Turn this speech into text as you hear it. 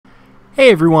Hey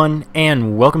everyone,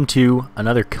 and welcome to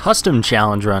another custom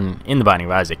challenge run in the Binding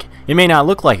of Isaac. It may not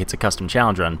look like it's a custom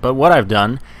challenge run, but what I've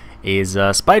done is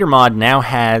Spider Mod now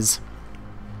has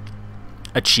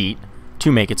a cheat to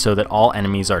make it so that all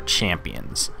enemies are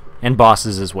champions, and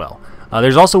bosses as well.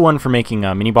 There's also one for making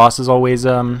mini-bosses always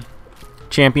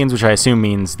champions, which I assume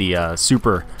means the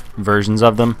super versions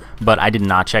of them, but I did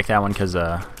not check that one because,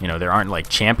 you know, there aren't like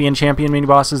champion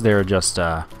mini-bosses, they're just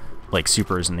like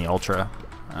supers in the ultra.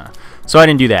 So I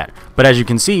didn't do that. But as you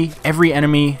can see, every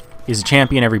enemy is a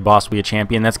champion, every boss will be a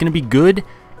champion. That's going to be good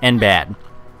and bad.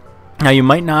 Now you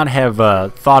might not have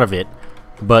thought of it,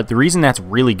 but the reason that's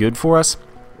really good for us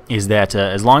is that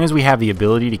as long as we have the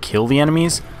ability to kill the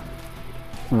enemies,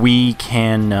 we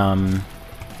can,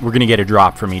 we're going to get a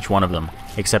drop from each one of them.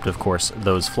 Except, of course,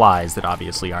 those flies that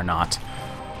obviously are not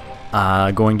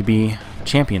going to be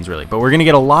champions, really. But we're going to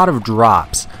get a lot of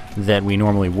drops that we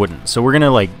normally wouldn't. So we're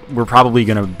gonna we're probably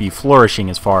gonna be flourishing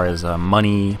as far as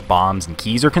money, bombs, and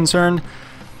keys are concerned,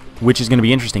 which is gonna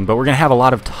be interesting. But we're gonna have a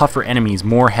lot of tougher enemies,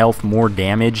 more health, more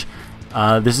damage.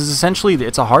 This is essentially,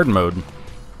 it's a hard mode,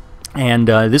 and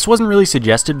this wasn't really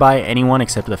suggested by anyone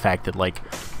except the fact that like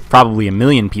probably a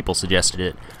million people suggested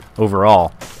it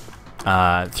overall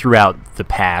throughout the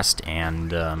past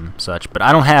and such. But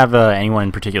I don't have anyone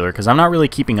in particular because I'm not really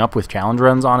keeping up with challenge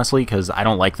runs, honestly, because I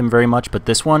don't like them very much. But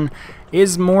this one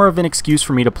is more of an excuse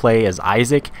for me to play as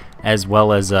Isaac, as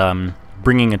well as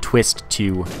bringing a twist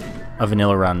to a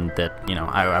vanilla run that, you know,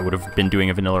 I would have been doing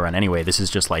a vanilla run anyway. This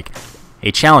is just like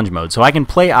a challenge mode, so I can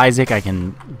play Isaac, I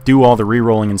can do all the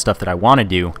re-rolling and stuff that I want to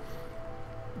do,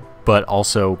 but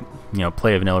also, you know,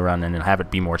 play a vanilla run and have it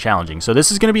be more challenging. So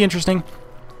this is going to be interesting.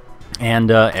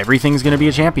 And everything's going to be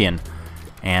a champion.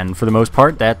 And for the most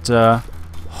part, that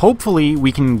hopefully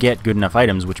we can get good enough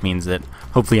items, which means that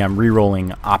hopefully I'm re-rolling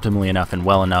optimally enough and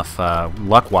well enough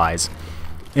luck-wise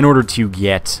in order to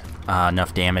get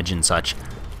enough damage and such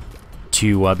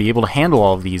to be able to handle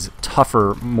all of these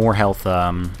tougher, more health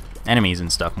enemies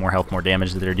and stuff. More health, more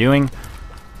damage that they're doing.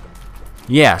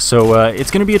 Yeah, so it's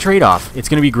going to be a trade-off. It's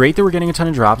going to be great that we're getting a ton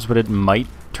of drops, but it might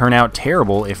turn out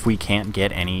terrible if we can't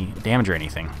get any damage or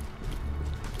anything.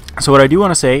 So what I do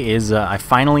want to say is I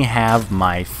finally have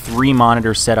my 3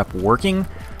 monitors set up working.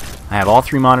 I have all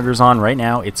 3 monitors on right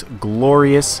now. It's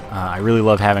glorious. I really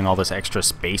love having all this extra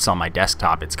space on my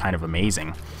desktop. It's kind of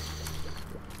amazing.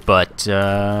 But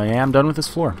yeah, I'm done with this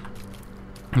floor.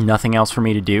 Nothing else for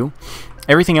me to do.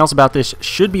 Everything else about this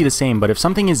should be the same, but if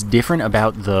something is different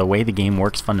about the way the game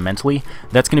works fundamentally,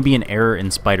 that's going to be an error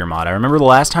in Spider Mod. I remember the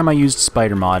last time I used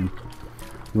Spider Mod,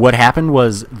 what happened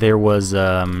was there was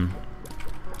an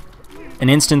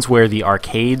instance where the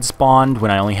arcade spawned when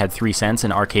I only had 3 cents,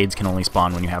 and arcades can only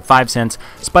spawn when you have 5 cents.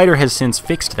 Spider has since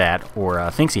fixed that,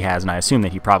 or thinks he has, and I assume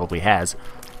that he probably has.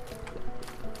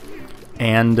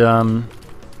 And,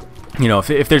 you know,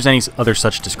 if there's any other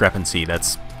such discrepancy,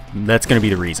 that's going to be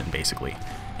the reason, basically.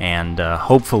 And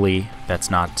hopefully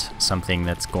that's not something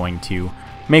that's going to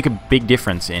make a big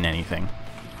difference in anything.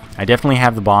 I definitely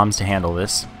have the bombs to handle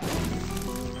this.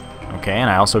 Okay, and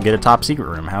I also get a top secret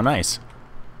room. How nice.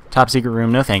 Top secret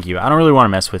room, no thank you. I don't really want to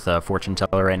mess with Fortune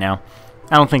Teller right now.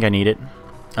 I don't think I need it.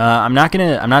 I'm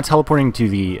not teleporting to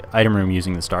the item room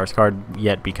using the stars card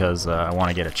yet because I want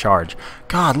to get a charge.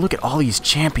 God, look at all these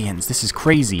champions. This is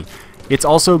crazy. It's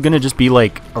also going to just be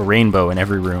like a rainbow in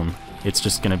every room. It's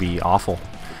just going to be awful.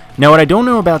 Now, what I don't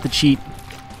know about the cheat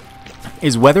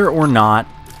is whether or not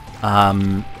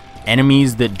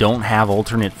enemies that don't have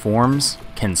alternate forms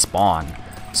can spawn.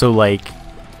 So, like,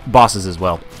 bosses as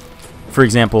well. For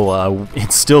example,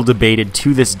 it's still debated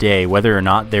to this day whether or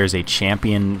not there's a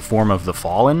champion form of the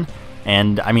Fallen.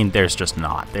 And, I mean, there's just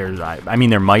not. I mean,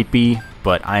 there might be,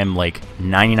 but I am, like,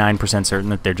 99% certain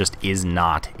that there just is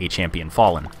not a champion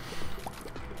Fallen.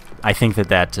 I think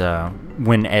that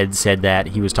when Ed said that,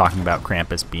 he was talking about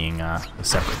Krampus being a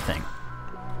separate thing.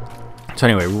 So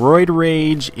anyway, Roid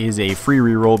Rage is a free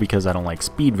reroll because I don't like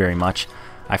speed very much.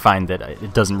 I find that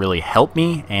it doesn't really help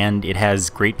me, and it has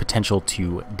great potential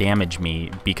to damage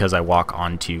me because I walk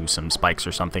onto some spikes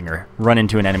or something, or run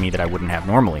into an enemy that I wouldn't have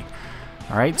normally.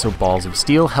 Alright, so Balls of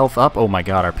Steel, health up. Oh my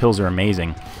god, our pills are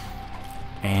amazing.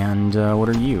 And what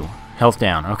are you? Health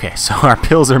down. Okay, so our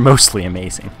pills are mostly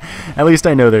amazing. At least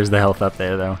I know there's the health up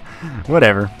there, though.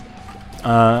 Whatever.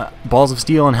 Balls of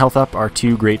Steel and health up are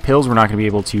 2 great pills. We're not going to be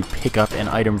able to pick up an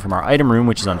item from our item room,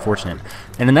 which is unfortunate.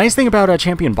 And the nice thing about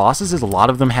champion bosses is a lot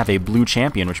of them have a blue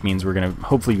champion, which means we're going to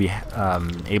hopefully be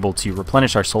able to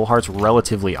replenish our soul hearts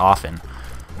relatively often.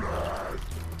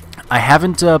 I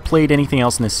haven't played anything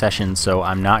else in this session, so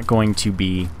I'm not going to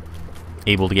be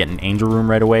able to get an angel room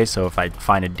right away, so if I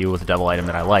find a deal with a double item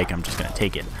that I like, I'm just going to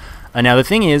take it. Now the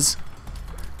thing is,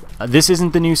 this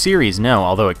isn't the new series, no,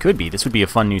 although it could be. This would be a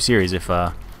fun new series if,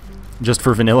 just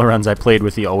for vanilla runs, I played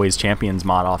with the Always Champions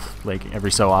mod off, like,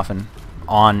 every so often.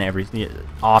 Often,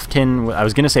 I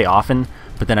was going to say often,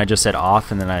 but then I just said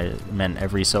off, and then I meant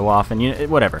every so often, you know,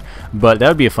 whatever. But that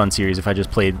would be a fun series if I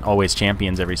just played Always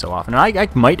Champions every so often. And I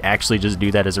might actually just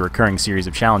do that as a recurring series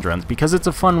of challenge runs, because it's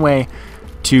a fun way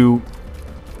to,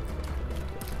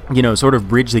 you know, sort of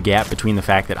bridge the gap between the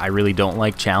fact that I really don't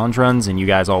like challenge runs and you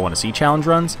guys all want to see challenge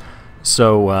runs.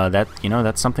 So that, you know,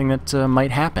 that's something that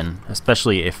might happen,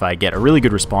 especially if I get a really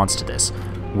good response to this,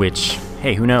 which,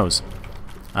 hey, who knows?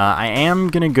 I am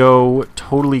going to go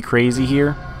totally crazy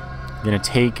here. I'm going to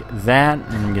take that,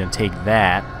 and I'm going to take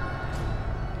that.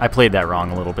 I played that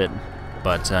wrong a little bit,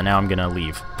 but now I'm going to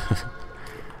leave.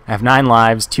 I have 9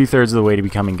 lives, 2/3 of the way to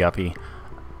becoming Guppy.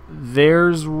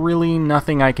 There's really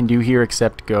nothing I can do here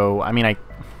except go... I mean,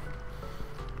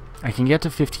 I can get to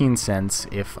 15 cents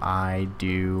if I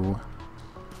do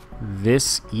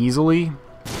this easily.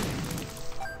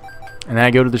 And then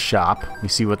I go to the shop. We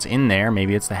see what's in there.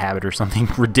 Maybe it's the habit or something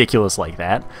ridiculous like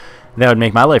that. That would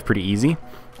make my life pretty easy.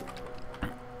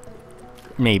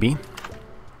 Maybe.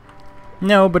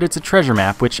 No, but it's a treasure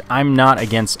map, which I'm not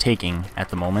against taking at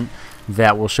the moment.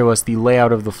 That will show us the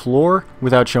layout of the floor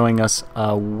without showing us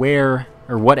where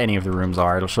or what any of the rooms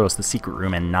are. It'll show us the secret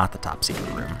room and not the top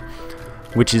secret room,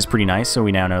 which is pretty nice. So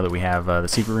we now know that we have the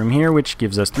secret room here, which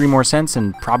gives us 3 more cents,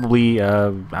 and probably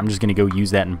I'm just going to go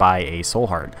use that and buy a soul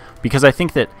heart, because I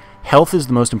think that health is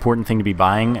the most important thing to be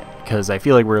buying, because I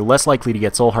feel like we're less likely to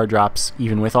get soul heart drops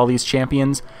even with all these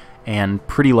champions, and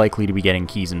pretty likely to be getting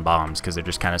keys and bombs, because they're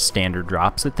just kind of standard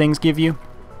drops that things give you.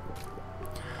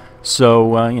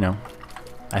 So, you know,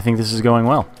 I think this is going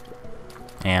well.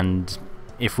 And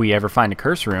if we ever find a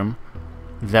curse room,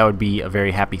 that would be a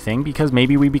very happy thing, because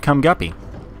maybe we become Guppy.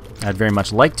 I'd very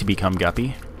much like to become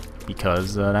Guppy,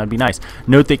 because that would be nice.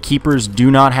 Note that keepers do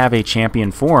not have a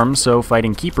champion form, so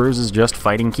fighting keepers is just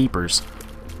fighting keepers.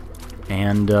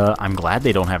 And I'm glad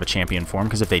they don't have a champion form,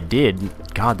 because if they did,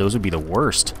 God, those would be the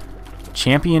worst.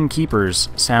 Champion keepers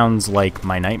sounds like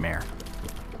my nightmare.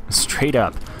 Straight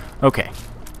up. Okay.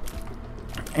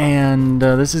 And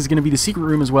this is going to be the secret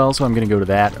room as well, so I'm going to go to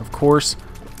that, of course.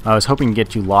 I was hoping to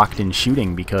get you locked in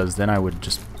shooting, because then I would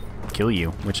just kill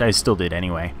you, which I still did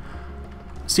anyway.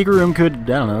 Secret room could,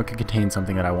 I don't know, it could contain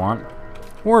something that I want.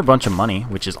 Or a bunch of money,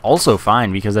 which is also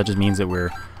fine, because that just means that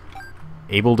we're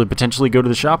able to potentially go to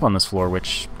the shop on this floor,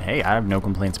 which, hey, I have no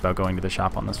complaints about going to the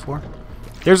shop on this floor.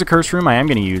 There's a curse room. I am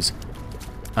going to use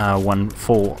 1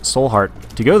 full soul heart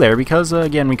to go there, because,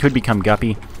 again, we could become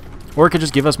Guppy. Or it could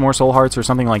just give us more soul hearts or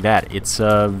something like that. It's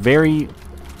very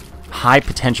high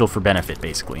potential for benefit,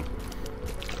 basically.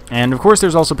 And, of course,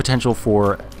 there's also potential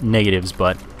for negatives,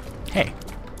 but hey.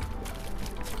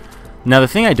 Now, the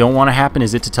thing I don't want to happen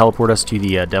is it to teleport us to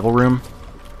the devil room,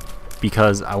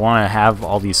 because I want to have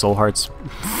all these soul hearts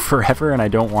forever, and I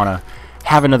don't want to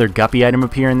have another Guppy item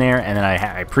appear in there, and then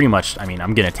I pretty much, I mean,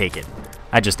 I'm going to take it.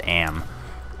 I just am.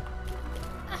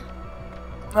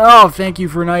 Oh, thank you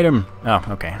for an item. Oh,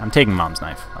 okay. I'm taking Mom's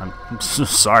knife. I'm so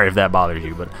sorry if that bothers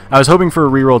you, but I was hoping for a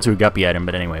reroll to a Guppy item,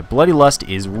 but anyway. Bloody Lust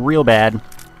is real bad,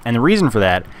 and the reason for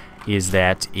that is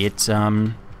that it,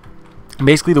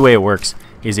 basically the way it works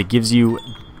is it gives you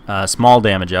small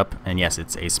damage up, and yes,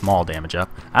 it's a small damage up.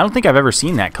 I don't think I've ever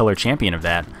seen that color champion of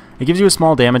that. It gives you a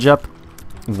small damage up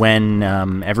when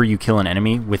ever you kill an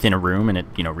enemy within a room, and it,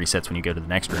 you know, resets when you go to the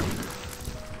next room.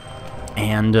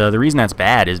 And the reason that's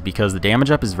bad is because the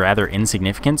damage up is rather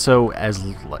insignificant, so as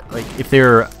like if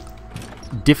they're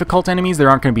difficult enemies, there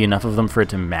aren't going to be enough of them for it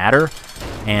to matter.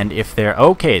 And if they're...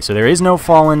 Okay, so there is no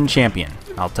fallen champion.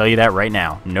 I'll tell you that right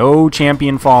now. No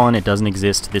champion fallen. It doesn't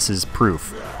exist. This is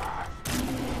proof.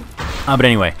 But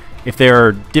anyway, if there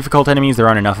are difficult enemies, there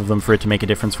aren't enough of them for it to make a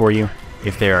difference for you.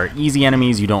 If there are easy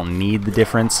enemies, you don't need the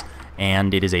difference.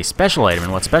 And it is a special item,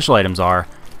 and what special items are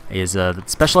is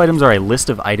special items are a list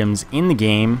of items in the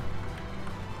game.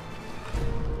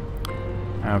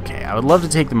 Okay, I would love to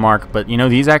take the mark, but you know,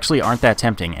 these actually aren't that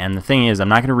tempting. And the thing is, I'm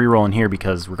not going to reroll in here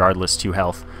because regardless, 2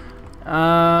 health.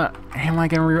 Am I going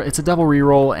to reroll? It's a double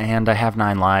reroll, and I have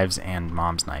 9 lives and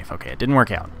Mom's knife. Okay, it didn't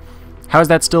work out. How is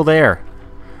that still there?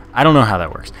 I don't know how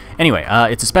that works. Anyway,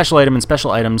 it's a special item, and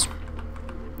special items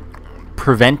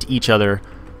prevent each other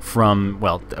from,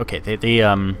 well, okay, they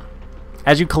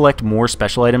as you collect more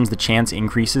special items, the chance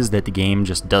increases that the game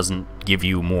just doesn't give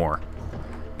you more.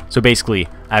 So basically,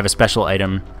 I have a special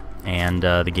item, and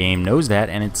the game knows that,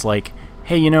 and it's like,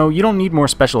 hey, you know, you don't need more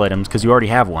special items because you already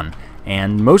have one.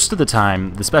 And most of the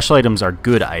time, the special items are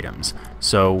good items.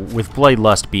 So with Bloody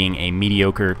Lust being a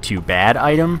mediocre to bad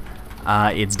item,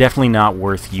 it's definitely not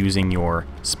worth using your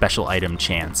special item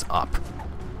chance up.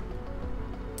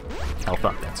 Health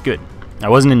up, that's good. I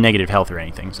wasn't in negative health or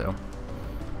anything, so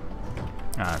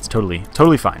it's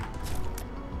totally fine.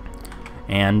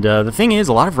 And the thing is,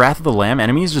 a lot of Wrath of the Lamb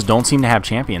enemies just don't seem to have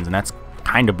champions, and that's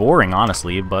kind of boring,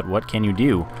 honestly, but what can you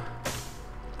do?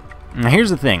 Now, here's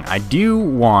the thing. I do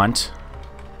want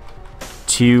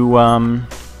to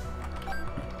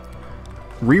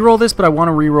reroll this, but I want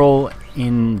to reroll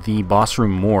in the boss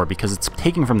room more because it's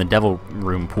taking from the devil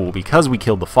room pool because we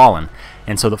killed the Fallen,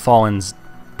 and so the Fallen's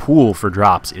pool for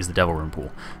drops is the devil room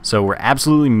pool. So we're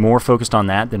absolutely more focused on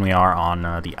that than we are on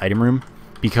the item room,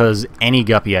 because any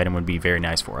Guppy item would be very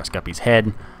nice for us. Guppy's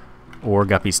head or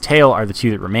Guppy's tail are the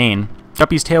two that remain.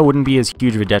 Guppy's tail wouldn't be as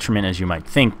huge of a detriment as you might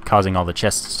think, causing all the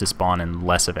chests to spawn and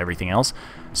less of everything else,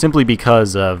 simply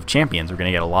because of champions. We're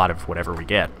going to get a lot of whatever we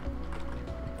get.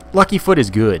 Lucky Foot is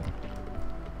good,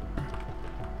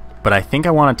 but I think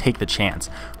I want to take the chance.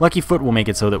 Lucky Foot will make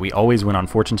it so that we always win on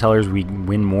fortune tellers, we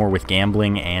win more with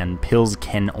gambling, and pills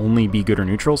can only be good or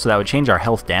neutral, so that would change our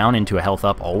health down into a health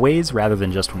up always, rather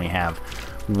than just when we have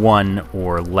one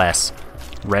or less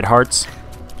red hearts.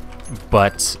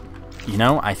 But, you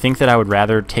know, I think that I would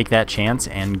rather take that chance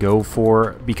and go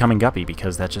for becoming Guppy,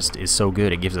 because that just is so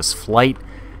good. It gives us flight,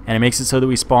 and it makes it so that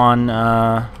we spawn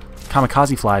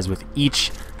kamikaze flies with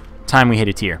each time we hit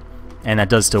a tier. And that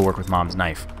does still work with Mom's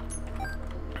Knife.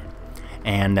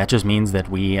 And that just means that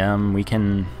we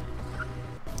can...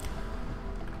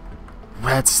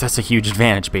 That's a huge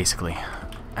advantage, basically.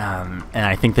 And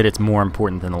I think that it's more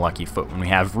important than the Lucky Foot when we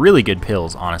have really good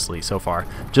pills, honestly, so far.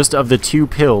 Just of the 2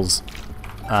 pills,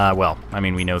 well, I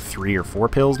mean, we know 3 or 4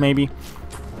 pills, maybe.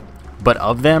 But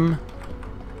of them...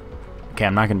 Okay,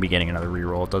 I'm not going to be getting another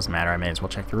reroll. It doesn't matter. I may as well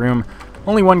check the room.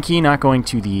 Only 1 key, not going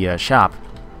to the shop.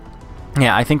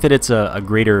 Yeah, I think that it's a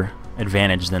greater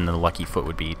advantage than the Lucky Foot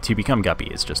would be. To become Guppy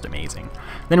is just amazing.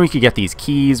 Then we could get these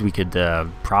keys. We could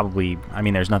probably... I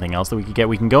mean, there's nothing else that we could get.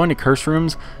 We can go into curse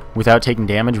rooms without taking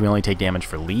damage. We only take damage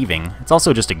for leaving. It's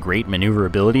also just a great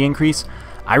maneuverability increase.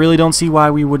 I really don't see why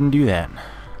we wouldn't do that.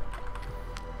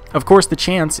 Of course, the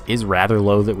chance is rather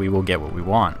low that we will get what we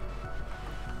want.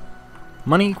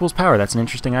 Money equals power. That's an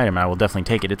interesting item. I will definitely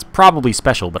take it. It's probably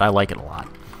special, but I like it a lot.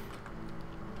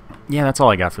 Yeah, that's all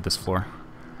I got for this floor.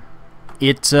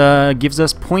 It gives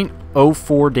us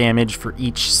 0.04 damage for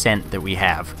each cent that we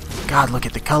have. God, look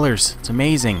at the colors. It's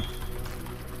amazing.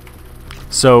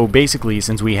 So basically,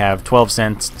 since we have 12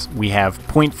 cents, we have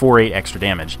 0.48 extra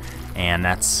damage, and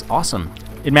that's awesome.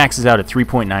 It maxes out at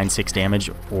 3.96 damage,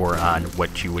 or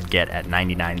what you would get at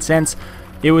 99 cents.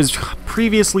 It was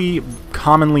previously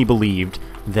commonly believed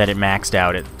that it maxed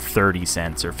out at 30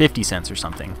 cents or 50 cents or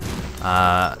something.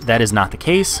 That is not the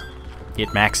case.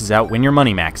 It maxes out when your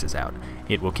money maxes out.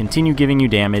 It will continue giving you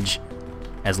damage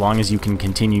as long as you can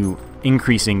continue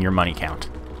increasing your money count.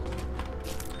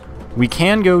 We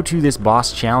can go to this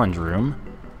boss challenge room,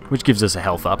 which gives us a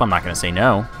health up. I'm not going to say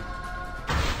no.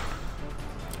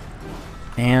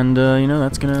 And, you know,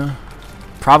 that's going to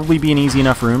probably be an easy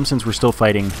enough room since we're still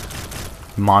fighting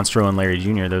Monstro and Larry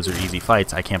Jr. Those are easy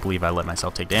fights. I can't believe I let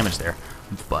myself take damage there.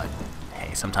 But,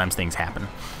 hey, sometimes things happen.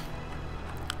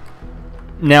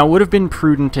 Now, it would have been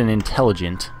prudent and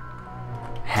intelligent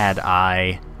had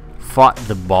I fought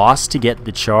the boss to get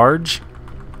the charge.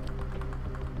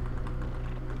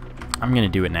 I'm going to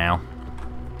do it now.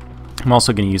 I'm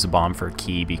also going to use a bomb for a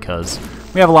key because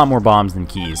we have a lot more bombs than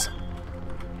keys.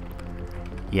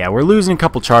 Yeah, we're losing a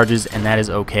couple charges, and that is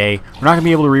okay. We're not going to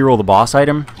be able to reroll the boss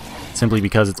item, simply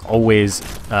because it's always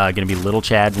going to be Little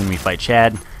Chad when we fight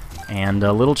Chad. And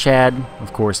Little Chad,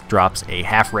 of course, drops a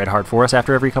half red heart for us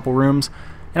after every couple rooms.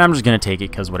 And I'm just going to take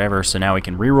it because whatever. So now we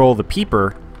can reroll the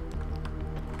Peeper.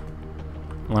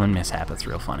 Lemon Mishap, that's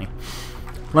real funny.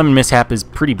 Lemon Mishap is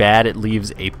pretty bad. It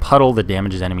leaves a puddle that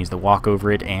damages enemies that walk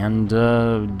over it, and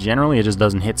generally it just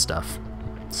doesn't hit stuff.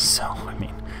 So, I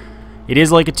mean, it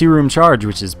is like a 2-room charge,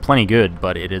 which is plenty good,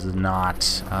 but it is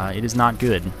not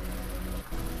good.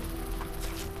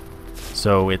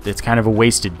 So it's kind of a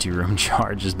wasted 2-room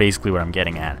charge is basically what I'm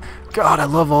getting at. God, I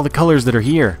love all the colors that are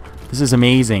here. This is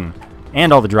amazing.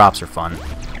 And all the drops are fun.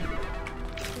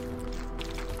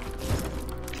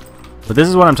 But this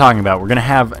is what I'm talking about. We're going to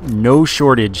have no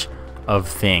shortage of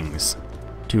things.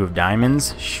 2 of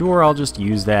diamonds. Sure, I'll just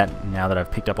use that now that I've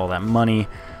picked up all that money.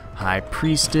 High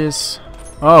Priestess.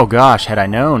 Oh gosh, had I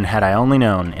known, had I only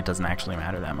known. It doesn't actually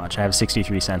matter that much. I have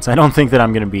 63 cents. I don't think that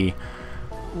I'm going to be,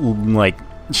 like,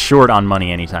 short on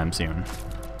money anytime soon.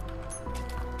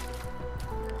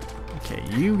 Okay,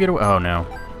 you get away. Oh no.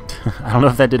 I don't know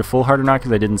if that did a full heart or not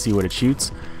because I didn't see what it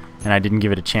shoots, and I didn't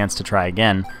give it a chance to try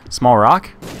again. Small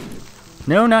rock?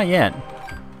 No, not yet.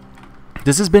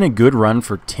 This has been a good run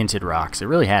for tinted rocks. It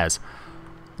really has.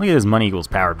 Look at this money equals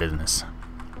power business.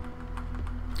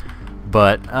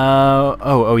 But,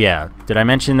 oh yeah. Did I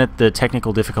mention that the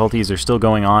technical difficulties are still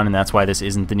going on and that's why this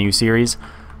isn't the new series?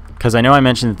 Because I know I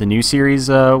mentioned that the new series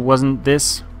wasn't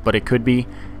this, but it could be.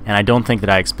 And I don't think that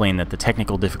I explained that the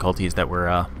technical difficulties that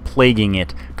were plaguing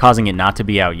it, causing it not to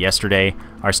be out yesterday,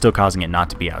 are still causing it not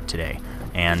to be out today.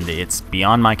 And it's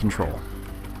beyond my control.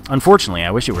 Unfortunately,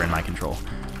 I wish it were in my control.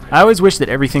 I always wish that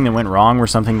everything that went wrong were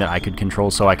something that I could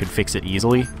control so I could fix it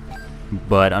easily.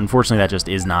 But unfortunately, that just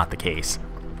is not the case.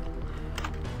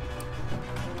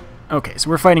 Okay, so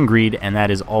we're fighting greed, and that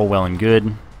is all well and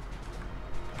good.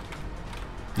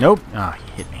 Nope. Ah,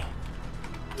 he hit me.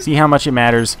 See how much it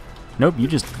matters? Nope, you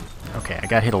just... Okay, I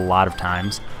got hit a lot of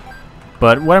times.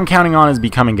 But what I'm counting on is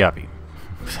becoming Guppy.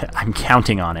 I'm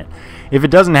counting on it. If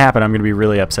it doesn't happen, I'm going to be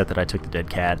really upset that I took the dead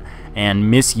cat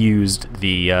and misused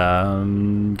the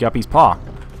Guppy's paw.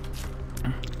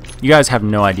 You guys have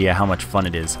no idea how much fun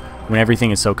it is when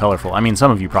everything is so colorful. I mean,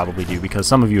 some of you probably do, because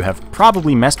some of you have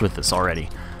probably messed with this already.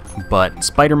 But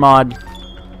Spider Mod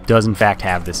does in fact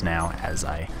have this now, as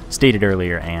I stated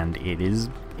earlier, and it is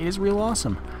real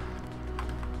awesome.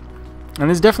 And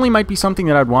this definitely might be something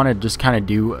that I'd want to just kind of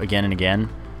do again and again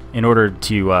in order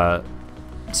to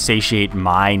satiate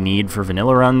my need for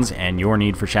vanilla runs and your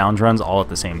need for challenge runs all at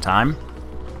the same time.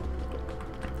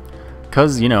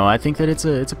 Because, you know, I think that it's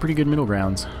a pretty good middle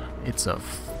grounds. It's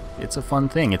a fun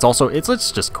thing. It's also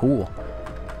it's just cool.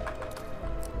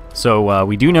 So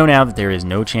we do know now that there is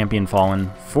no champion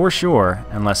fallen for sure,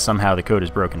 unless somehow the code is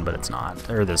broken, but it's not.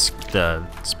 Or the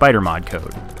Spider Mod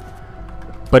code,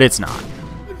 but it's not.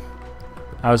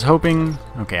 I was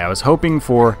hoping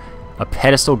for a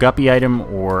pedestal Guppy item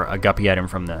or a Guppy item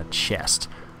from the chest.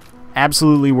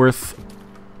 Absolutely worth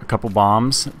a couple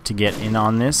bombs to get in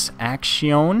on this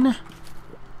action.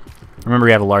 Remember,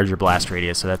 we have a larger blast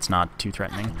radius, so that's not too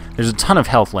threatening. There's a ton of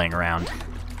health laying around.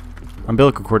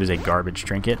 Umbilical cord is a garbage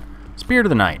trinket. Spirit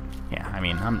of the Night. Yeah, I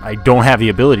mean, I don't have the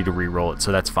ability to re-roll it,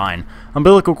 so that's fine.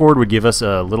 Umbilical cord would give us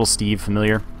a little Steve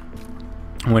familiar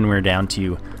when we're down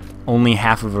to only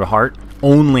half of a heart.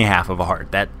 Only half of a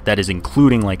heart. That is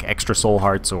including like extra soul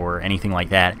hearts or anything like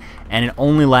that, and it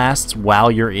only lasts while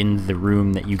you're in the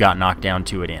room that you got knocked down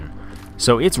to it in.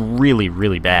 So it's really,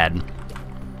 really bad.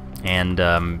 And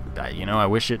you know, I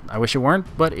wish it weren't,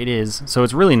 but it is. So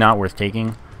it's really not worth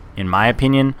taking, in my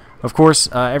opinion. Of course,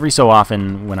 every so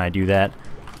often when I do that,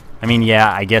 I mean,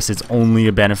 yeah, I guess it's only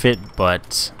a benefit,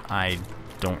 but I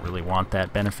don't really want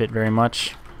that benefit very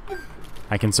much.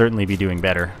 I can certainly be doing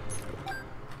better.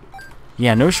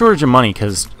 Yeah, no shortage of money,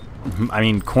 because, I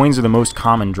mean, coins are the most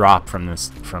common drop from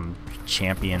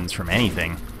champions, from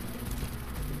anything.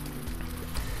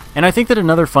 And I think that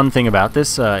another fun thing about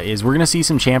this is we're going to see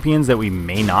some champions that we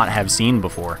may not have seen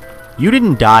before. You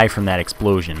didn't die from that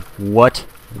explosion. What?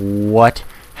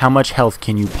 How much health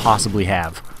can you possibly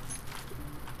have?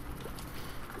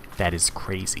 That is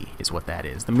crazy, is what that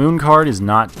is. The moon card is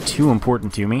not too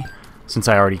important to me, since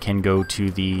I already can go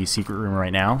to the secret room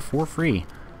right now for free.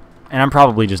 And I'm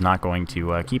probably just not going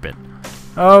to keep it.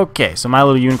 Okay, so my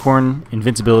little unicorn,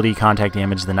 invincibility, contact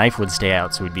damage, the knife would stay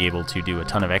out, so we'd be able to do a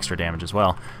ton of extra damage as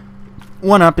well.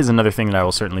 1-up is another thing that I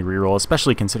will certainly reroll,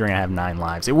 especially considering I have 9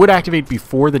 lives. It would activate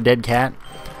before the dead cat,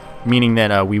 meaning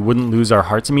that we wouldn't lose our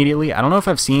hearts immediately. I don't know if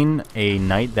I've seen a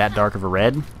knight that dark of a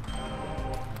red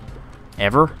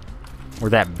ever, or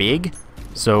that big.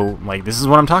 So, like, this is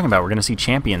what I'm talking about. We're going to see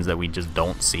champions that we just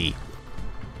don't see.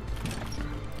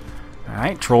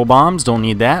 Alright, troll bombs, don't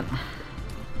need that.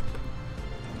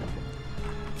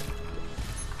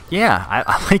 Yeah,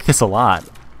 I like this a lot.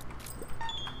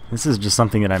 This is just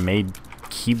something that I may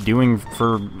keep doing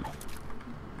for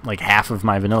like half of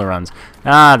my vanilla runs.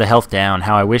 Ah, the health down.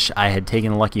 How I wish I had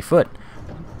taken a lucky foot.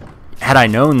 Had I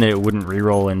known that it wouldn't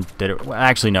reroll and that it... Well,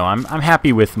 actually, no, I'm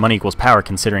happy with money equals power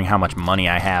considering how much money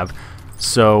I have.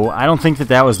 So I don't think that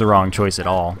that was the wrong choice at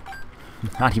all.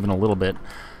 Not even a little bit.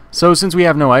 So since we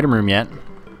have no item room yet...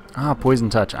 Ah, Poison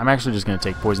Touch. I'm actually just going to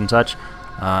take Poison Touch.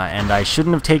 And I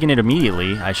shouldn't have taken it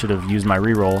immediately. I should have used my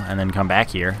reroll and then come back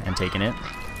here and taken it.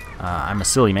 I'm a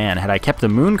silly man. Had I kept the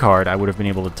moon card, I would have been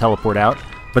able to teleport out.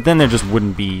 But then there just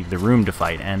wouldn't be the room to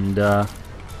fight. And,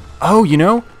 oh, you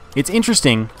know, it's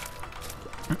interesting.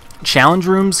 Challenge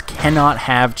rooms cannot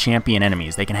have champion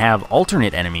enemies. They can have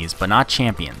alternate enemies, but not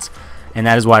champions. And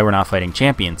that is why we're not fighting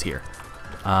champions here.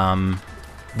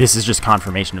 This is just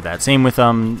confirmation of that. Same with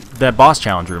that boss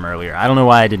challenge room earlier. I don't know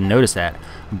why I didn't notice that,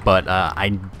 but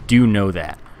I do know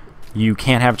that. You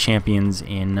can't have champions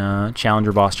in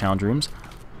challenger boss challenge rooms.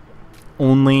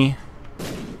 Only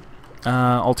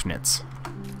alternates.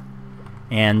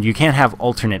 and you can't have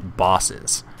alternate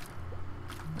bosses.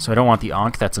 So I don't want the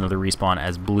Ankh. That's another respawn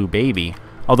as Blue Baby.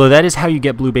 Although that is how you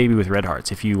get Blue Baby with red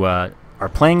hearts. If you are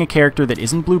playing a character that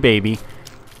isn't Blue Baby,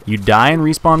 you die and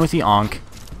respawn with the Ankh,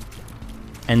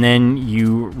 and then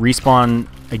you respawn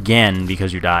again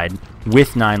because you died.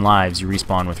 With 9 lives, you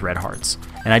respawn with red hearts.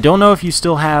 And I don't know if you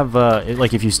still have,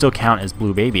 like, if you still count as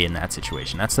Blue Baby in that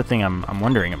situation. That's the thing I'm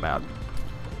wondering about.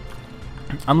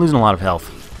 I'm losing a lot of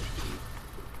health.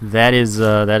 That is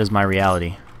my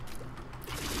reality.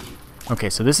 Okay,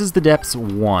 so this is the Depths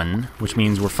 1, which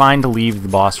means we're fine to leave the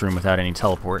boss room without any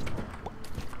teleport.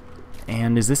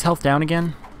 And is this health down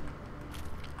again?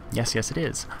 Yes, it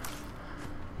is.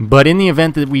 But in the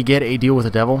event that we get a deal with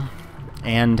the devil,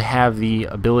 and have the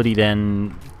ability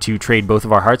then to trade both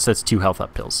of our hearts, that's 2 health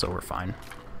up pills, so we're fine.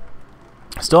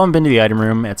 Still haven't been to the item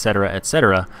room, etc.,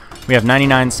 etc. We have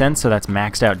 99 cents, so that's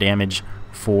maxed out damage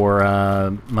for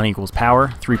money equals power,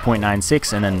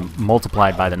 3.96, and then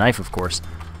multiplied by the knife, of course.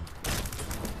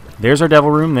 There's our devil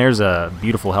room. There's a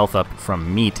beautiful health up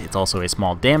from meat. It's also a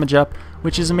small damage up,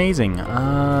 which is amazing.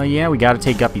 Yeah, we got to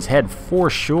take Guppy's head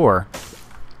for sure.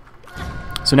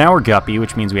 So now we're Guppy,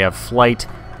 which means we have flight,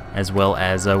 as well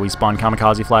as we spawn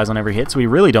kamikaze flies on every hit, so we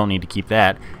really don't need to keep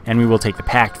that. And we will take the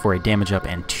pact for a damage up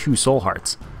and 2 soul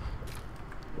hearts.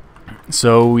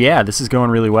 So yeah, this is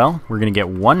going really well. We're going to get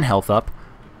 1 health up,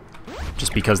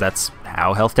 just because that's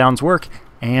how health downs work.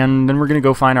 And then we're going to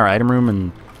go find our item room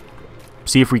and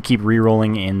see if we keep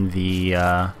re-rolling in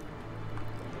the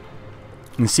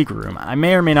secret room. I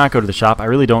may or may not go to the shop. I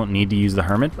really don't need to use the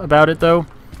hermit about it, though,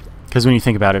 because when you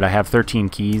think about it, I have 13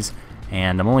 keys,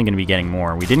 and I'm only going to be getting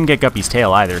more. We didn't get Guppy's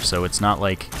tail either, so it's not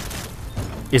like...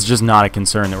 It's just not a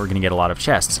concern that we're going to get a lot of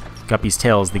chests. Guppy's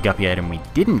tail is the Guppy item we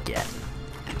didn't get.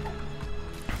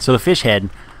 So the fish head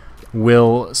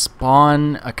will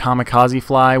spawn a kamikaze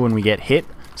fly when we get hit.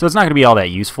 So it's not going to be all that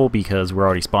useful because we're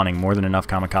already spawning more than enough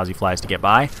kamikaze flies to get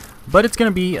by. But it's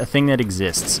going to be a thing that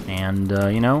exists. And,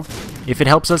 you know, if it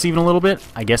helps us even a little bit,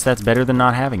 I guess that's better than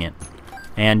not having it.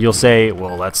 And you'll say,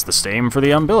 well, that's the same for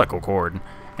the umbilical cord.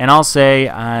 And I'll say,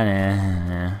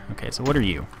 okay, so what are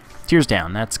you? Tears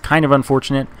down. That's kind of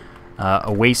unfortunate.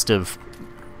 A waste of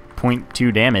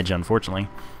 0.2 damage, unfortunately.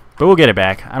 But we'll get it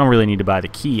back. I don't really need to buy the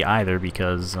key either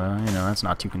because, you know, that's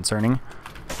not too concerning.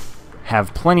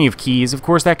 Have plenty of keys. Of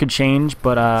course, that could change,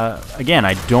 but, again,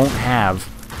 I don't have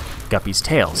Guppy's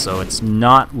tail, so it's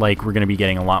not like we're going to be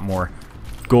getting a lot more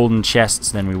golden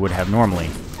chests than we would have normally.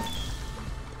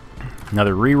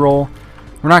 Another reroll.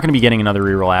 We're not going to be getting another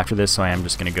reroll after this, so I am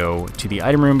just going to go to the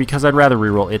item room because I'd rather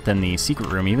reroll it than the secret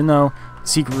room, even though the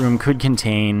secret room could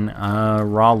contain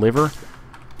raw liver.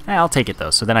 I'll take it,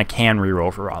 though, so then I can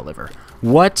reroll for raw liver.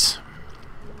 What?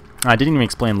 I didn't even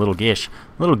explain Little Gish.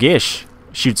 Little Gish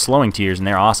shoots slowing tears, and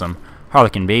they're awesome.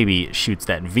 Harlequin Baby shoots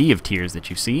that V of tears that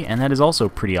you see, and that is also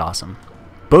pretty awesome.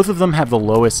 Both of them have the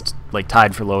lowest, like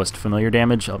tied for lowest familiar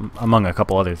damage, among a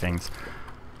couple other things.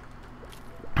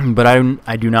 But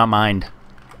I do not mind.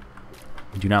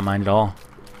 I do not mind at all.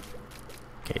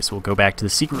 Okay, so we'll go back to the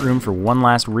secret room for one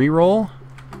last reroll.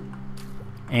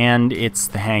 And it's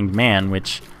the Hanged Man,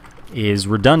 which is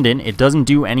redundant. It doesn't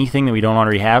do anything that we don't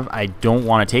already have. I don't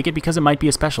want to take it because it might be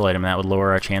a special item, and that would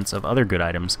lower our chance of other good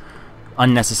items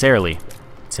unnecessarily,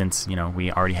 since, you know, we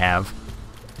already have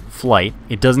flight.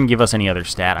 It doesn't give us any other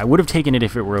stat. I would have taken it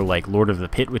if it were like Lord of the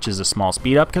Pit, which is a small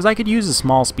speed up, because I could use a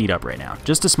small speed up right now,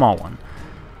 just a small one.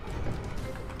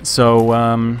 So,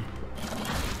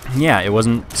 yeah, it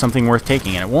wasn't something worth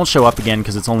taking, and it won't show up again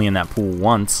because it's only in that pool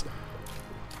once.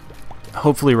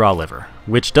 Hopefully raw liver,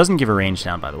 which doesn't give a range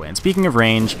down, by the way. And speaking of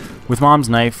range, with Mom's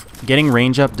Knife, getting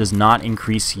range up does not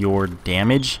increase your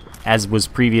damage, as was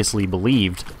previously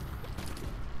believed.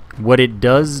 What it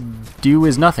does do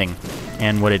is nothing,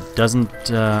 and what it doesn't,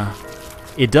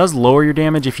 it does lower your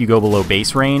damage if you go below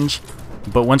base range,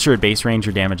 but once you're at base range,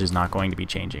 your damage is not going to be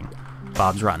changing.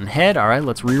 Bob's Rotten Head. Alright,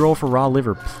 let's reroll for raw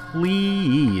liver,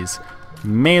 please.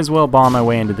 May as well bomb my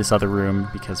way into this other room,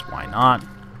 because why not?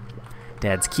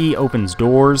 Dad's Key opens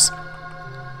doors.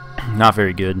 Not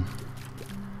very good.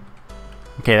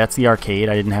 Okay, that's the arcade.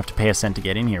 I didn't have to pay a cent to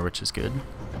get in here, which is good.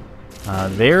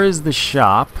 There is the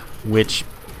shop, which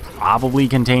probably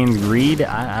contains greed.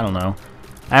 I don't know.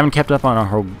 I haven't kept up on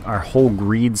our whole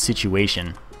greed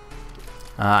situation.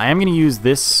 I am going to use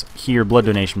this here blood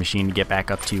donation machine to get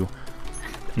back up to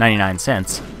 99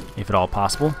 cents, if at all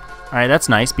possible. Alright, that's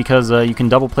nice, because you can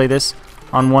double play this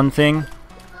on one thing.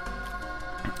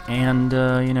 And,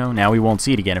 you know, now we won't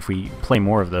see it again if we play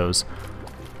more of those.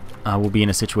 We'll be in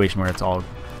a situation where it's all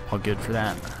good for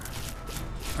that.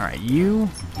 Alright, you,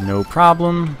 no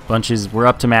problem. Bunches, we're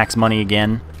up to max money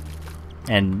again.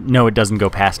 And no, it doesn't go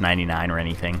past 99 or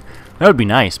anything. That would be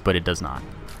nice, but it does not.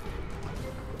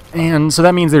 And so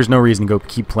that means there's no reason to go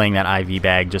keep playing that IV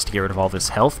bag just to get rid of all this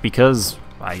health, because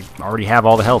I already have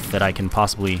all the health that I can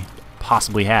possibly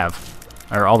have,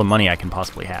 or all the money I can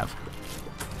possibly have.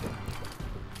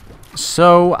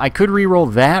 So I could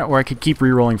reroll that, or I could keep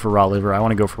rerolling for raw liver. I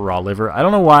want to go for raw liver. I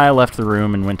don't know why I left the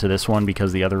room and went to this one,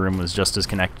 because the other room was just as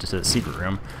connected to the secret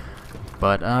room.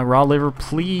 But raw liver,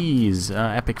 please.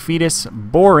 Epic fetus,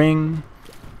 boring.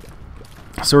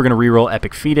 So we're going to reroll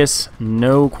Epic Fetus.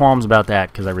 No qualms about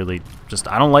that, because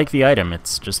I don't like the item.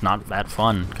 It's just not that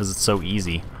fun, because it's so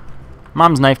easy.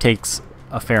 Mom's Knife takes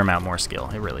a fair amount more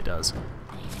skill. It really does.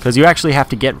 Because you actually have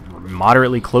to get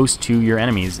moderately close to your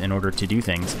enemies in order to do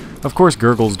things. Of course,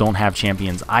 Gurgles don't have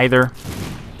champions either.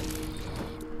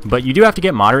 But you do have to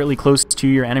get moderately close to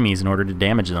your enemies in order to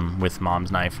damage them with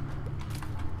Mom's Knife.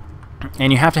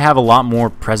 And you have to have a lot more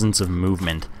presence of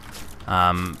movement.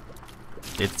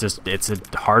 It's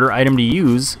a harder item to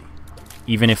use,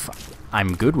 even if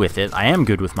I'm good with it. I am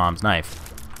good with Mom's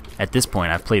Knife. At this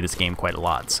point, I've played this game quite a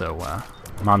lot, so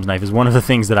Mom's Knife is one of the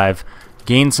things that I've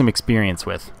gained some experience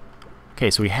with. Okay,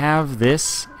 so we have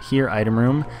this here, item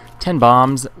room. 10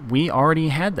 bombs. We already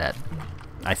had that,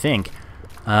 I think.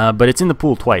 But it's in the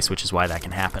pool twice, which is why that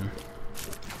can happen.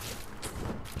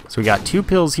 So we got 2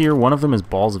 pills here. One of them is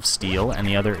Balls of Steel, and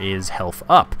the other is Health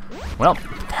Up. Well,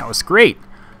 that was great.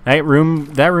 That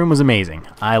room was amazing.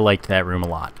 I liked that room a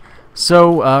lot.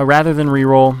 So rather than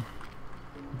reroll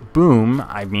Boom,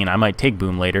 I mean, I might take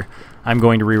Boom later. I'm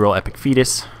going to reroll Epic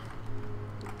Fetus.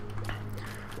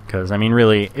 Because, I mean,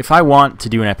 really, if I want to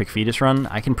do an Epic Fetus run,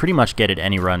 I can pretty much get it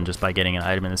any run just by getting an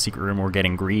item in the secret room or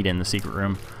getting greed in the secret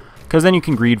room. Because then you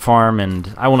can greed farm,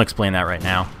 and I won't explain that right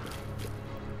now,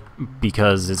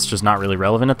 because it's just not really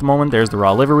relevant at the moment. There's the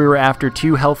raw liver we were after.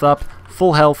 2 health up,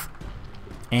 full health,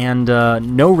 and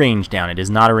no range down. It is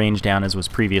not a range down as was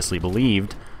previously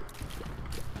believed.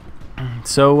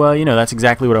 So, you know, that's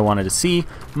exactly what I wanted to see.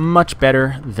 Much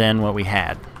better than what we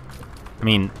had. I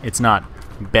mean, it's not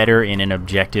better in an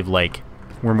objective, like,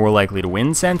 we're more likely to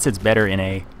win sense. It's better in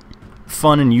a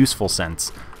fun and useful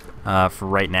sense for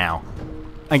right now.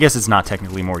 I guess it's not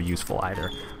technically more useful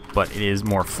either, but it is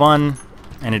more fun,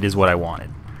 and it is what I wanted.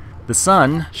 The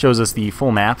sun shows us the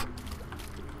full map,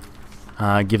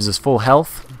 gives us full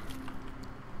health,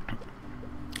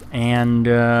 and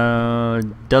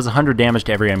does 100 damage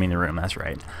to every enemy in the room. That's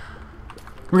right.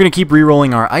 We're going to keep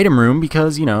re-rolling our item room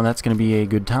because, you know, that's going to be a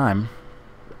good time.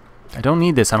 I don't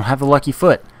need this. I don't have the lucky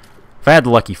foot. If I had the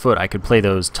lucky foot, I could play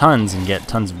those tons and get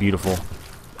tons of beautiful,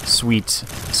 sweet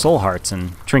soul hearts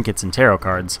and trinkets and tarot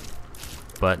cards.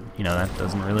 But, you know, that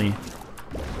doesn't really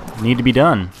need to be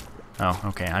done. Oh,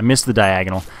 okay. I missed the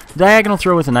diagonal. The diagonal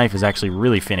throw with a knife is actually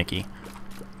really finicky.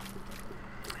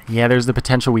 Yeah, there's the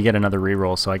potential we get another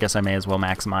reroll, so I guess I may as well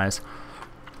maximize.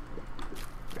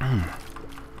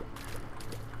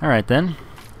 Alright then.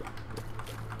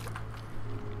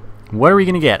 What are we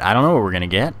going to get? I don't know what we're going to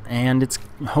get, and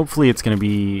hopefully it's going to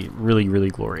be really, really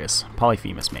glorious.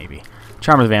 Polyphemus, maybe.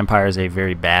 Charm of the Vampire is a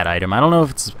very bad item. I don't know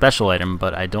if it's a special item,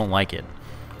 but I don't like it.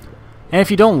 And if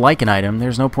you don't like an item,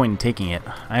 there's no point in taking it.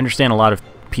 I understand a lot of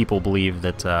people believe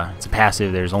that it's a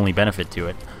passive, there's only benefit to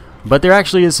it. But there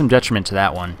actually is some detriment to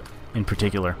that one, in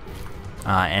particular.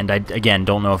 And I, again,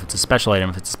 don't know if it's a special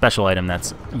item. If it's a special item,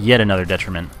 that's yet another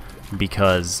detriment,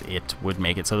 because it would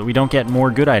make it so that we don't get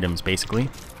more good items, basically.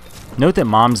 Note that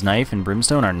Mom's Knife and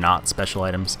Brimstone are not special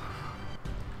items.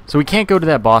 So we can't go to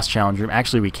that boss challenge room.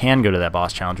 Actually, we can go to that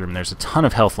boss challenge room. There's a ton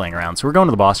of health laying around. So we're going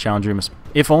to the boss challenge room,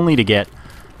 if only to get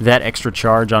that extra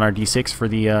charge on our D6 for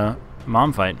the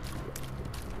Mom fight.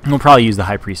 We'll probably use the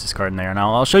High Priestess card in there, and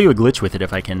I'll show you a glitch with it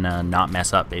if I can not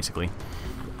mess up, basically.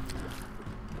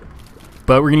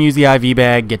 But we're going to use the IV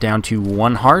bag, get down to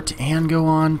 1 heart, and go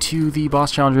on to the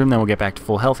boss challenge room. Then we'll get back to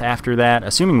full health after that,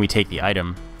 assuming we take the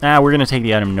item. We're going to take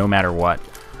the item no matter what.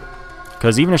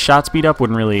 Because even a shot speed up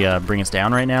wouldn't really bring us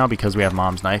down right now, because we have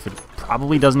Mom's Knife. It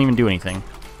probably doesn't even do anything.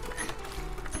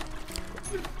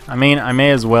 I mean, I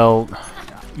may as well...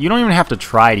 You don't even have to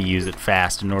try to use it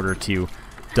fast in order to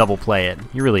double play it.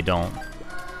 You really don't.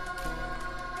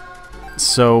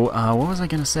 So, what was I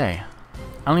going to say?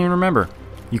 I don't even remember.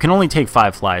 You can only take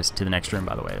 5 flies to the next room,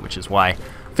 by the way, which is why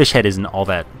Fish Head isn't all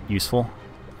that useful.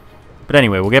 But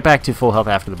anyway, we'll get back to full health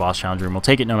after the boss challenge room. We'll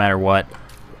take it no matter what.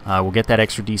 We'll get that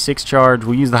extra D6 charge.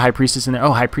 We'll use the High Priestess in there.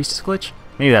 Oh, High Priestess glitch?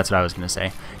 Maybe that's what I was going to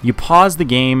say. You pause the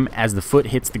game as the foot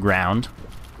hits the ground.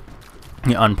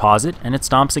 You unpause it, and it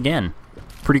stomps again.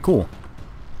 Pretty cool.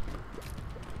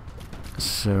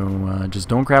 So, just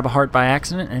don't grab a heart by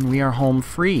accident, and we are home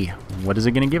free. What is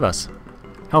it going to give us?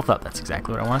 Health up. That's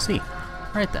exactly what I want to see.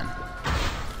 Alright then.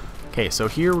 Okay, so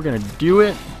here we're going to do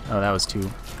it. Oh, that was too...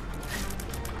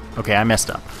 Okay, I messed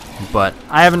up. But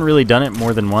I haven't really done it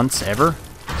more than once, ever.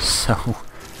 So...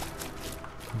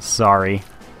 Sorry.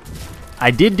 I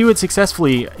did do it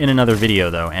successfully in another video,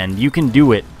 though, and you can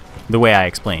do it the way I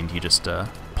explained. You just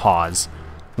pause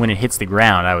when it hits the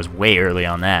ground. I was way early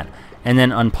on that. And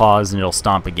then unpause, and it'll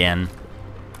stomp again.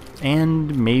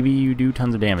 And maybe you do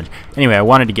tons of damage. Anyway, I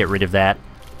wanted to get rid of that,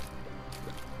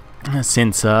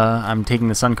 since I'm taking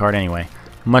the Sun card anyway.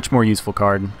 Much more useful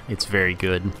card. It's very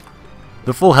good.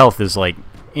 The full health is, like,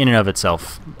 in and of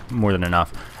itself, more than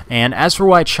enough. And as for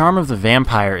why Charm of the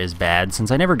Vampire is bad, since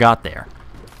I never got there,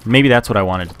 maybe that's what I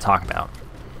wanted to talk about.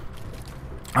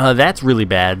 That's really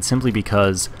bad, simply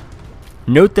because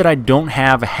note that I don't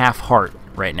have a half heart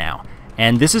right now.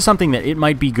 And this is something that it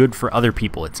might be good for other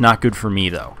people. It's not good for me,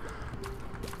 though.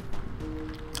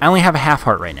 I only have a half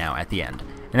heart right now at the end.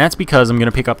 And that's because I'm going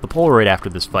to pick up the Polaroid after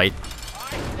this fight.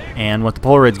 And what the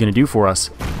Polaroid's going to do for us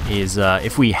is,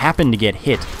 if we happen to get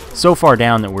hit so far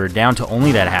down that we're down to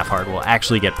only that half heart, we'll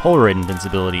actually get Polaroid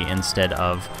invincibility instead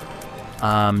of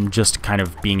just kind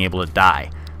of being able to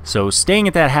die. So staying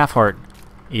at that half heart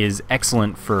is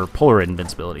excellent for Polaroid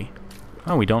invincibility.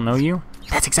 Oh, we don't know you?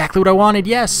 That's exactly what I wanted,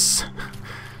 yes!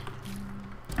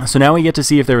 So now we get to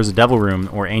see if there was a devil room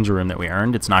or angel room that we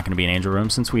earned. It's not going to be an angel room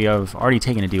since we have already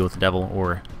taken a deal with the devil,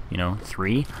 or, you know,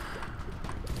 3.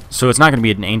 So it's not going to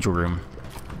be an angel room.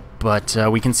 But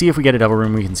we can see if we get a devil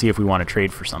room, we can see if we want to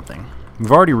trade for something.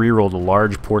 We've already rerolled a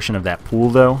large portion of that pool,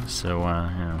 though, so, you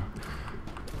know,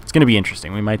 it's going to be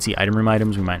interesting. We might see item room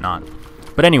items, we might not.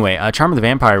 But anyway, Charm of the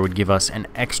Vampire would give us an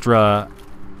extra...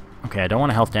 Okay, I don't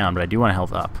want a health down, but I do want a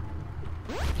health up.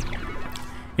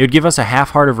 It would give us a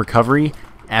half heart of recovery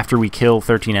after we kill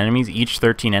 13 enemies, each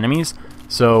 13 enemies.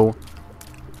 So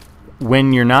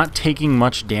when you're not taking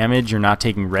much damage, you're not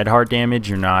taking red heart damage,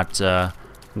 you're not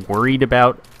worried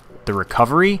about the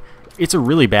recovery, it's a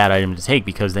really bad item to take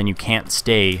because then you can't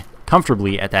stay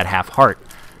comfortably at that half heart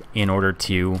in order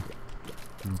to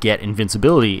get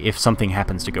invincibility if something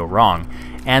happens to go wrong.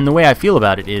 And the way I feel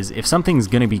about it is if something's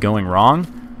going to be going wrong,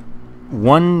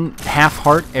 1 half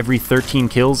heart every 13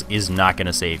 kills is not going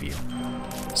to save you.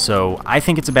 So I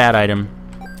think it's a bad item.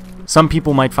 Some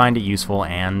people might find it useful,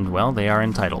 and, well, they are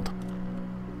entitled.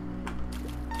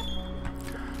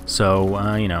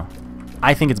 So, you know,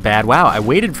 I think it's bad. Wow, I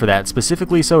waited for that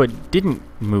specifically so it didn't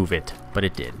move it, but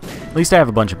it did. At least I have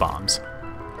a bunch of bombs.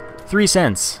 3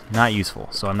 cents, not useful,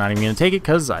 so I'm not even going to take it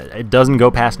because it doesn't go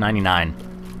past 99.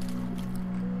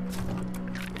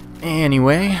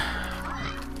 Anyway,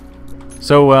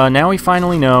 so now we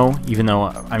finally know, even though,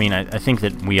 I mean, I think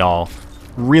that we all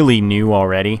really knew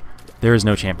already, there is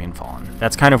no champion fallen.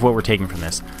 That's kind of what we're taking from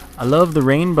this. I love the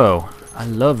rainbow. I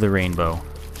love the rainbow.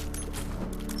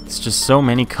 It's just so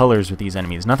many colors with these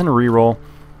enemies. Nothing to reroll.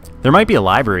 There might be a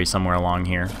library somewhere along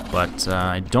here, but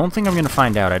I don't think I'm going to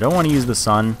find out. I don't want to use the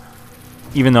sun,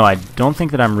 even though I don't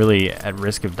think that I'm really at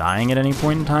risk of dying at any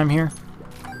point in time here.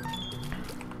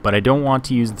 But I don't want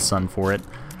to use the sun for it,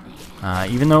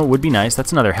 even though it would be nice.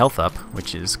 That's another health up,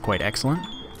 which is quite excellent.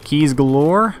 Keys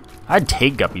galore. I'd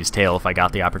take Guppy's tail if I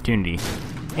got the opportunity.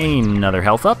 Another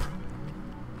health up.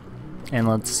 And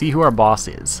let's see who our boss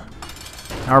is.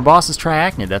 Our boss is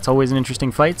Triachnid. That's always an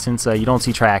interesting fight since you don't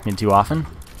see Triachnid too often.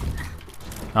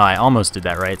 Oh, I almost did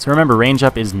that right. So remember, range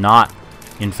up is not,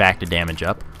 in fact, a damage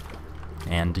up.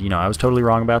 And, you know, I was totally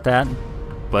wrong about that.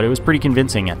 But it was pretty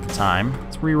convincing at the time.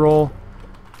 Let's reroll.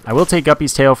 I will take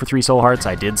Guppy's tail for 3 soul hearts.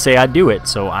 I did say I'd do it,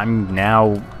 so I'm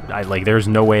now... there's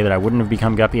no way that I wouldn't have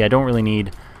become Guppy. I don't really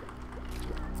need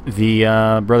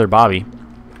the Brother Bobby.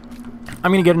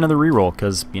 I'm going to get another reroll,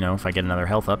 because, you know, if I get another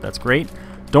health up, that's great.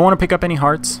 Don't want to pick up any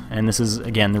hearts, and this is,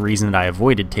 again, the reason that I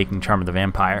avoided taking Charm of the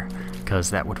Vampire,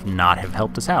 because that would not have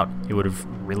helped us out. It would have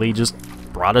really just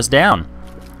brought us down.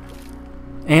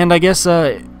 And I guess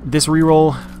this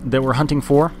reroll that we're hunting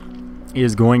for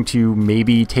is going to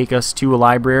maybe take us to a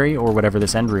library or whatever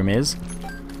this end room is.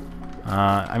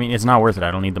 I mean, it's not worth it.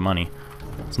 I don't need the money.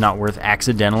 It's not worth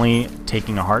accidentally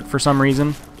taking a heart for some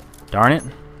reason. Darn it.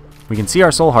 We can see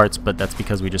our soul hearts, but that's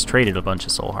because we just traded a bunch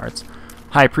of soul hearts.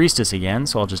 High Priestess again,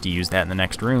 so I'll just use that in the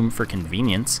next room for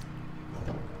convenience.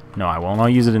 No, I won't. I'll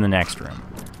use it in the next room.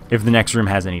 If the next room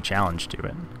has any challenge to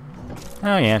it.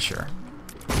 Oh, yeah, sure.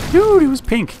 Dude, it was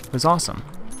pink. It was awesome.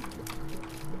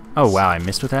 Oh, wow, I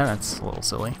missed with that? That's a little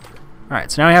silly.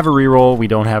 Alright, so now we have a reroll. We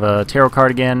don't have a tarot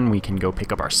card again. We can go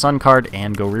pick up our sun card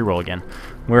and go reroll again.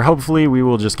 Where hopefully we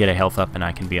will just get a health up and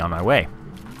I can be on my way.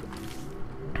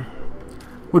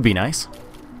 Would be nice.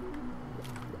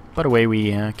 But away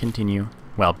we continue.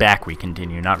 Well, back we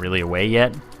continue. Not really away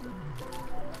yet.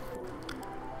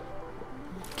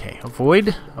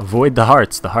 Avoid the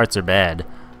hearts. The hearts are bad.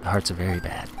 The hearts are very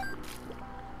bad.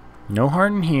 No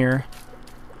heart in here.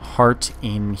 Heart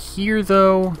in here,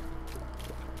 though.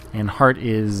 And heart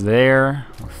is there.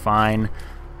 We're fine.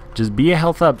 Just be a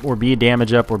health up, or be a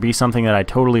damage up, or be something that I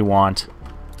totally want.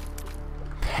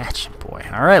 Patch, boy.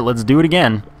 Alright, let's do it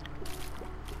again.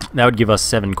 That would give us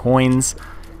 7 coins.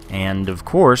 And, of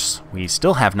course, we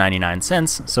still have 99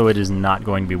 cents, so it is not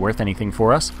going to be worth anything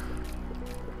for us.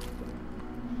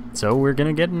 So we're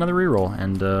going to get another reroll.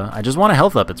 And I just want a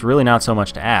health up. It's really not so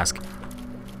much to ask.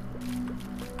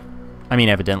 I mean,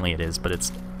 evidently it is, but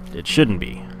it shouldn't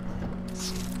be.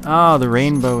 Oh, the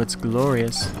rainbow, it's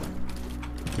glorious.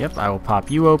 Yep, I will pop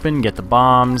you open, get the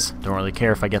bombs. Don't really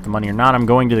care if I get the money or not. I'm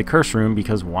going to the curse room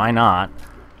because why not?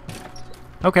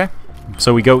 Okay.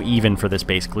 So we go even for this,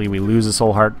 basically. We lose a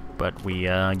soul heart, but we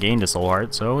gained a soul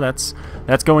heart, so that's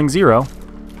going 0.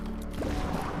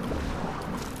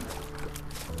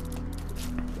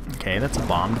 Okay, that's a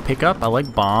bomb to pick up. I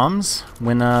like bombs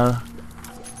when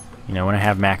you know, when I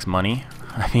have max money.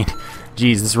 I mean,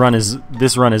 geez, this run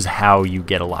is how you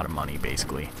get a lot of money,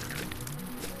 basically.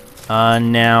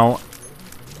 Now,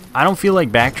 I don't feel like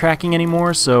backtracking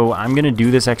anymore, so I'm gonna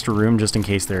do this extra room just in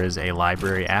case there is a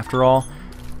library after all.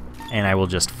 And I will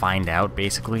just find out,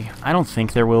 basically. I don't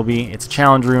think there will be. It's a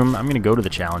challenge room. I'm going to go to the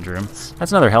challenge room.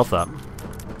 That's another health up.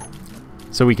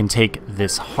 So we can take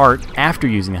this heart after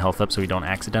using the health up so we don't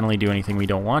accidentally do anything we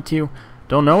don't want to.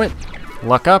 Don't know it.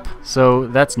 Luck up. So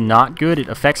that's not good. It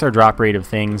affects our drop rate of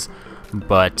things,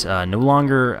 but no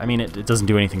longer... I mean, it doesn't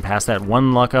do anything past that.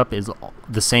 1 luck up is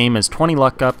the same as 20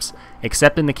 luck ups,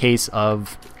 except in the case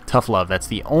of Tough Love. That's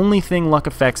the only thing luck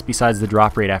affects besides the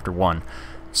drop rate after 1.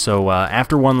 So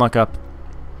after 1 luck up,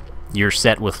 you're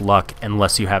set with luck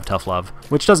unless you have Tough Love,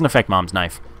 which doesn't affect Mom's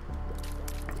Knife.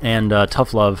 And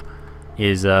Tough Love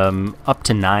is up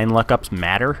to 9 luck ups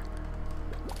matter.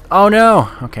 Oh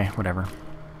no! Okay, whatever.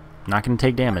 Not going to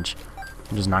take damage.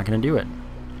 I'm just not going to do it.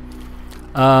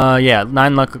 Yeah,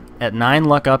 at 9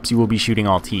 luck ups, you will be shooting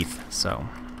all teeth, so...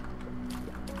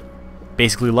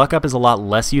 Basically, luck up is a lot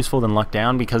less useful than luck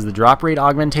down because the drop rate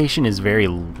augmentation is very,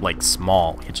 like,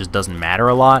 small. It just doesn't matter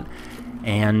a lot.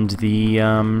 And the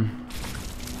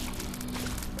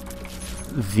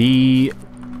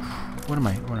what am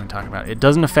I talking about? It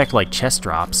doesn't affect, like, chest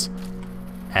drops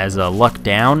as a luck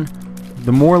down.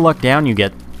 The more luck down you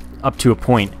get up to a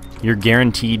point, you're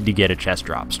guaranteed to get a chest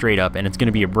drop straight up, and it's going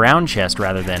to be a brown chest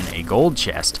rather than a gold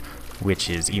chest, which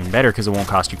is even better because it won't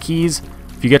cost you keys.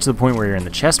 If you get to the point where you're in the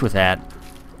chest with that,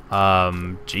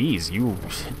 geez, you're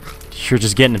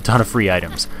just getting a ton of free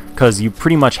items. Because you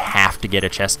pretty much have to get a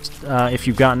chest if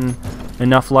you've gotten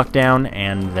enough luck down,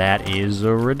 and that is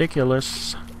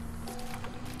ridiculous.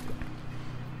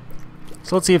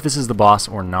 So let's see if this is the boss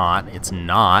or not. It's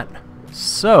not.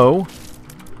 So,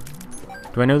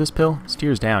 do I know this pill? It's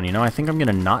Tears Down. You know, I think I'm going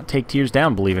to not take Tears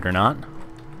Down, believe it or not.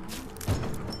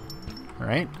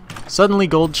 Alright. Suddenly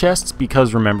gold chests,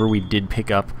 because remember we did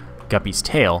pick up Guppy's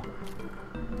tail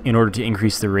in order to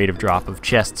increase the rate of drop of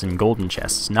chests and golden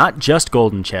chests. Not just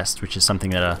golden chests, which is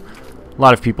something that a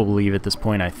lot of people believe at this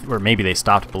point, or maybe they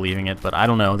stopped believing it, but I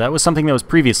don't know. That was something that was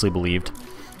previously believed.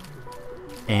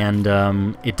 And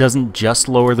it doesn't just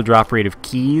lower the drop rate of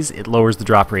keys, it lowers the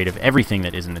drop rate of everything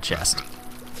that is in the chest.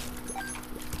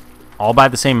 All by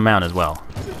the same amount as well.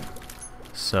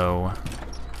 So...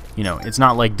 you know, it's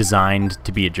not like designed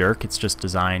to be a jerk, it's just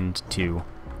designed to,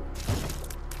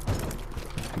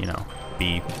 you know,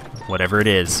 be whatever it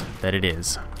is that it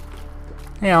is.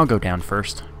 Yeah, I'll go down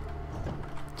first.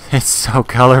 It's so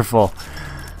colorful.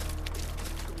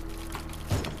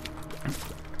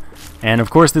 And of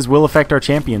course this will affect our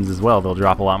champions as well, they'll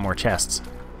drop a lot more chests.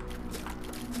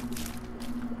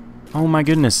 Oh my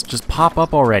goodness, just pop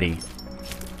up already.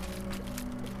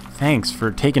 Thanks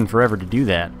for taking forever to do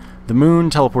that. The moon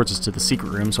teleports us to the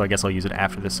secret room, so I guess I'll use it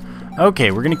after this. Okay,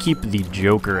 we're going to keep the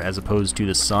Joker as opposed to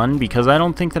the sun, because I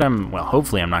don't think that well,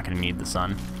 hopefully I'm not going to need the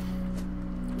sun.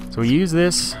 So we use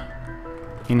this.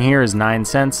 In here is 9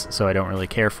 cents, so I don't really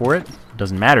care for it. It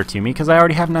doesn't matter to me, because I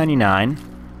already have 99.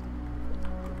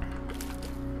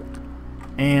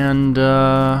 And,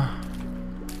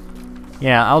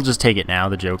 yeah, I'll just take it now,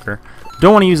 the Joker.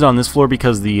 Don't want to use it on this floor,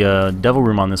 because the Devil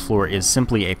Room on this floor is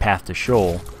simply a path to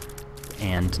Sheol,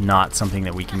 and not something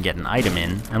that we can get an item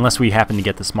in, unless we happen to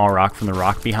get the small rock from the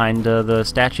rock behind the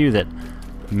statue that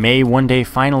may one day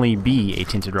finally be a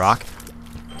tinted rock.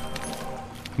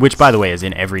 Which, by the way, is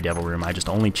in every Devil Room. I just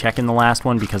only check in the last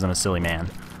one because I'm a silly man.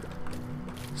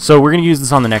 So we're going to use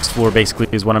this on the next floor, basically,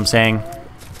 is what I'm saying.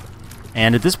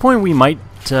 And at this point, we might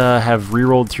have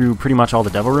rerolled through pretty much all the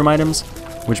Devil Room items,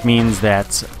 which means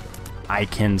that I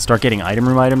can start getting item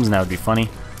room items, and that would be funny,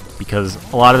 because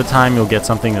a lot of the time you'll get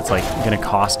something that's like going to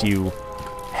cost you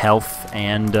health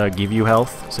and give you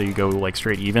health, so you go like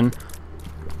straight even.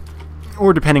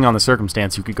 Or depending on the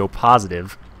circumstance, you could go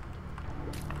positive.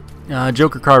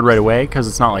 Joker card right away, because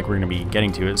it's not like we're going to be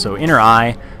getting to it. So Inner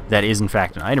Eye, that is in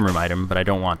fact an item room item, but I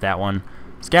don't want that one.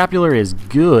 Scapular is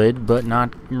good, but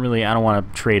not really. I don't want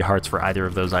to trade hearts for either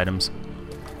of those items.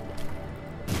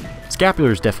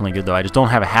 Scapular is definitely good, though. I just don't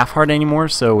have a half heart anymore,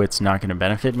 so it's not going to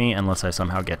benefit me unless I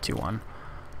somehow get to one,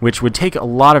 which would take a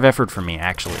lot of effort from me,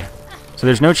 actually. So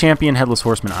there's no champion Headless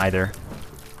Horseman either.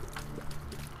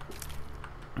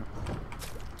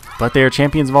 But they are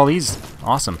champions of all these.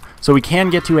 Awesome. So we can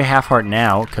get to a half heart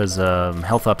now, because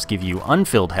health ups give you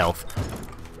unfilled health.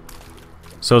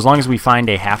 So as long as we find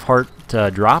a half heart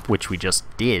drop, which we just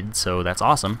did, so that's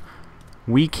awesome,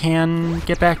 we can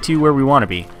get back to where we want to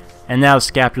be. And now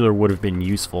Scapular would have been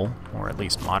useful, or at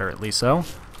least moderately so.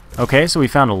 Okay, so we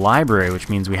found a library, which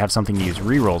means we have something to use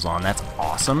rerolls on. That's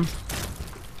awesome.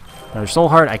 Another soul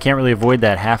heart. I can't really avoid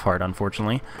that half heart,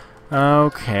 unfortunately.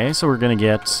 Okay, so we're going to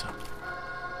get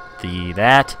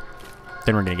that.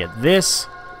 Then we're going to get this.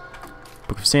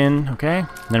 Book of Sin, okay.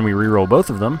 Then we reroll both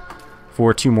of them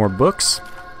for 2 more books.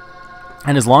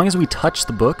 And as long as we touch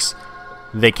the books,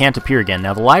 they can't appear again.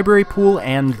 Now, the library pool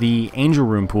and the angel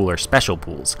room pool are special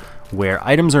pools, where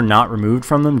items are not removed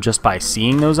from them just by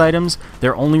seeing those items.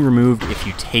 They're only removed if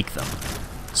you take them.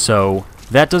 So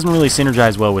that doesn't really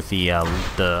synergize well with the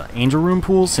angel room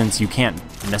pool, since you can't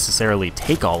necessarily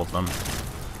take all of them.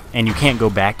 And you can't go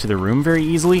back to the room very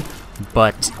easily.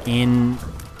 But in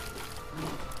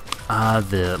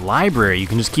the library, you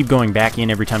can just keep going back in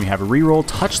every time you have a reroll,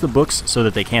 touch the books so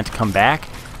that they can't come back,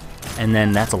 and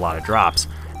then that's a lot of drops.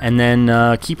 And then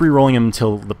keep rerolling them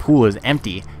until the pool is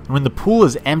empty. And when the pool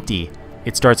is empty,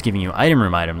 it starts giving you item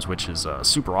room items, which is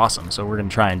super awesome. So we're going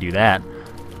to try and do that,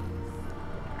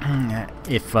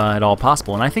 if at all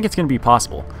possible. And I think it's going to be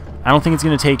possible. I don't think it's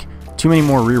going to take too many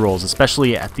more rerolls,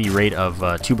 especially at the rate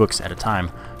of 2 books at a time,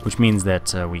 which means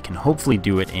that we can hopefully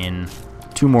do it in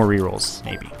 2 more rerolls,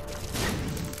 maybe.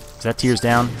 Is that Tears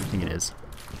Down? I think it is.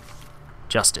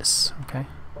 Justice. Okay.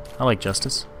 I like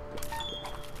Justice.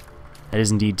 That is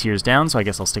indeed Tears Down, so I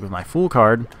guess I'll stick with my Fool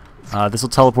card. This will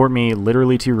teleport me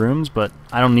literally 2 rooms, but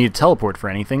I don't need to teleport for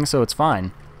anything, so it's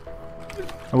fine.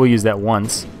 I will use that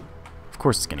once. Of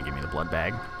course it's going to give me the blood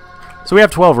bag. So we have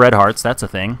 12 red hearts, that's a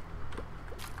thing.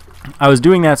 I was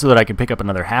doing that so that I could pick up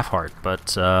another half heart,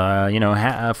 but, you know,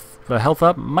 a health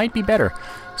up might be better.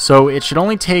 So it should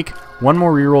only take 1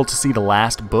 more reroll to see the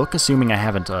last book, assuming I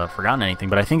haven't forgotten anything.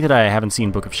 But I think that I haven't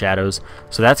seen Book of Shadows,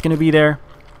 so that's going to be there.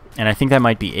 And I think that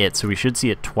might be it, so we should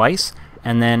see it twice.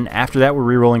 And then after that, we're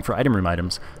rerolling for item room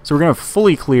items. So we're going to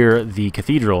fully clear the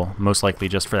cathedral, most likely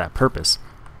just for that purpose.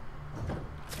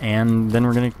 And then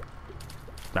we're going to,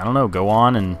 I don't know, go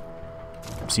on and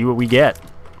see what we get.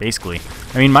 Basically,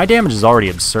 I mean, my damage is already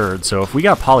absurd. So if we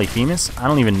got Polyphemus, I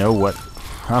don't even know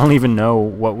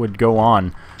what would go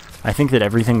on. I think that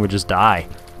everything would just die.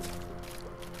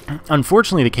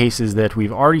 Unfortunately, the case is that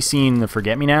we've already seen the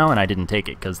Forget Me Now, and I didn't take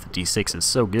it because the D6 is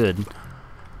so good.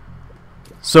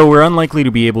 So we're unlikely to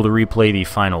be able to replay the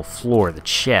final floor, the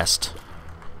chest,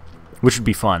 which would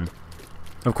be fun.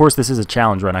 Of course, this is a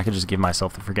challenge run. I could just give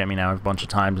myself the Forget Me Now a bunch of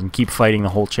times and keep fighting the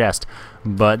whole chest.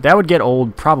 But that would get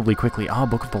old probably quickly. Oh,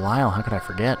 Book of Belial, how could I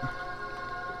forget?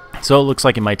 So it looks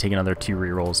like it might take another 2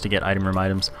 rerolls to get item room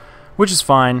items, which is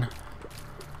fine.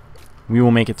 We will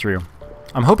make it through.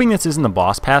 I'm hoping this isn't the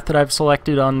boss path that I've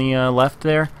selected on the left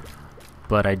there,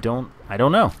 but I don't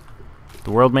know.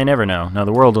 The world may never know. No,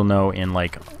 the world will know in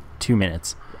like 2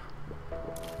 minutes.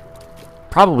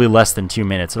 Probably less than 2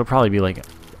 minutes. It'll probably be like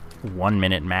 1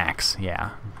 minute max,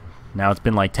 yeah. Now it's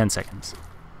been like 10 seconds.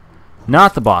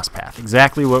 Not the boss path,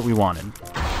 exactly what we wanted.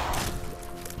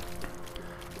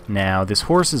 Now, this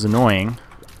horse is annoying.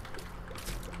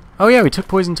 Oh yeah, we took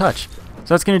Poison Touch.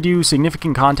 So that's going to do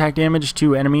significant contact damage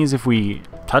to enemies if we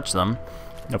touch them.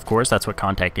 Of course, that's what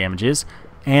contact damage is.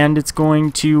 And it's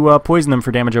going to poison them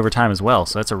for damage over time as well,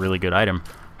 so that's a really good item.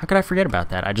 How could I forget about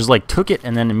that? I just like took it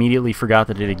and then immediately forgot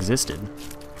that it existed.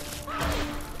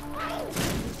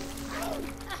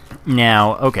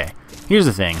 Now, okay, here's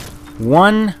the thing.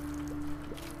 One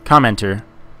commenter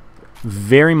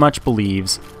very much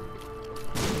believes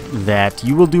that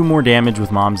you will do more damage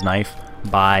with Mom's Knife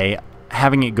by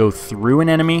having it go through an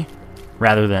enemy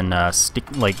rather than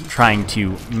trying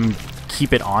to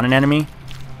keep it on an enemy.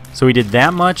 So we did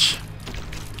that much.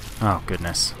 Oh,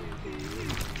 goodness.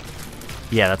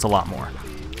 Yeah, that's a lot more.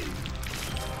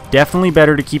 Definitely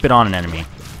better to keep it on an enemy.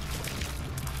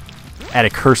 at a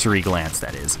cursory glance,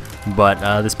 that is.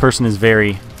 But this person is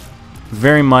very,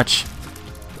 very much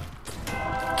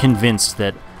convinced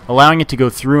that allowing it to go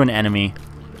through an enemy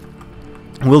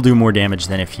will do more damage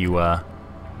than if you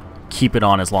keep it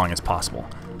on as long as possible.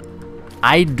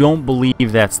 I don't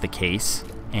believe that's the case,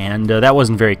 and that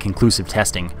wasn't very conclusive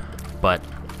testing, but,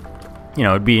 you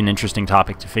know, it'd be an interesting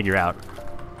topic to figure out.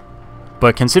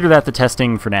 But consider that the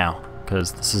testing for now,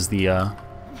 because this is the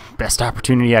best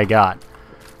opportunity I got.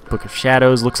 Book of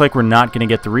Shadows. Looks like we're not going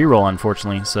to get the reroll,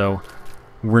 unfortunately, so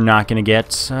we're not going to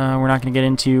get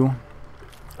into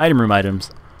item room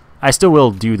items. I still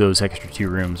will do those extra 2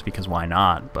 rooms, because why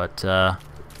not, but we're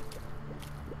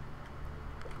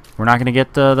not going to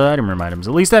get the item room items.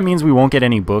 At least that means we won't get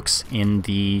any books in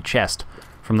the chest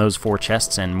from those 4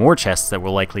 chests, and more chests that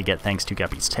we'll likely get thanks to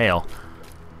Guppy's Tail.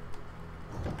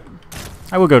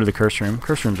 I will go to the curse room.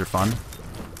 Curse rooms are fun.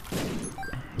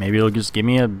 Maybe it'll just give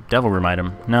me a devil room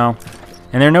item. No.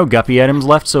 And there are no Guppy items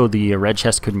left, so the red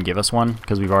chest couldn't give us one,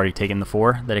 because we've already taken the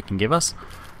 4 that it can give us.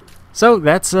 So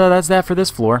that's that for this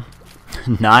floor.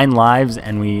 9 lives,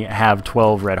 and we have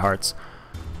 12 red hearts.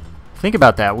 Think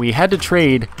about that. We had to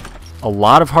trade a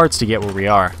lot of hearts to get where we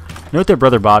are. Note that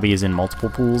Brother Bobby is in multiple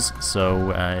pools,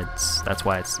 so that's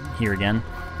why it's here again.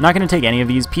 I'm not going to take any of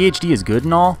these. PhD is good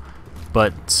and all,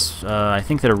 but I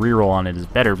think that a reroll on it is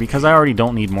better because I already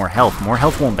don't need more health. More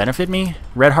health won't benefit me,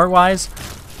 red heart-wise,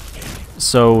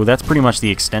 so that's pretty much the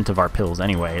extent of our pills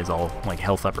anyway, is all like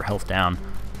health up or health down.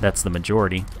 That's the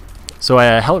majority. So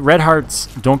red hearts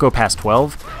don't go past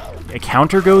 12. A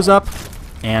counter goes up,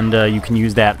 and you can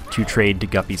use that to trade to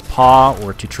Guppy's Paw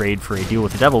or to trade for a deal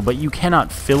with the devil, but you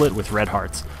cannot fill it with red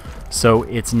hearts. So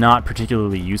it's not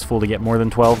particularly useful to get more than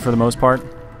 12 for the most part.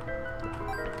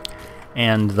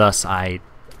 And thus I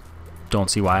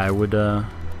don't see why I would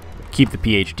keep the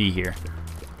PhD here.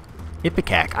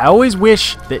 Ipecac. I always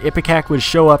wish that Ipecac would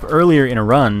show up earlier in a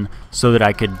run so that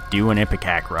I could do an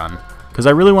Ipecac run. Because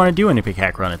I really want to do an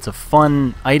Ipecac run. It's a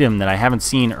fun item that I haven't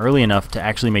seen early enough to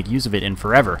actually make use of it in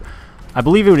forever. I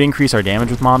believe it would increase our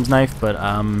damage with Mom's Knife, but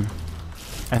I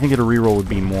think that a reroll would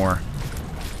be more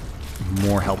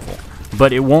helpful.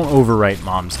 But it won't overwrite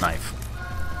Mom's Knife.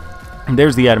 And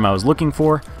there's the item I was looking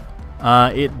for.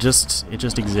 It just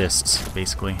exists,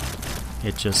 basically.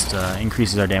 It just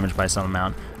increases our damage by some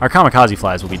amount. Our Kamikaze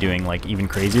Flies will be doing like even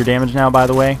crazier damage now, by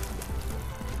the way.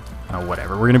 Oh,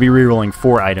 whatever. We're going to be rerolling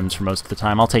 4 items for most of the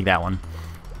time. I'll take that one.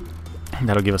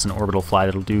 That'll give us an Orbital Fly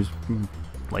that'll do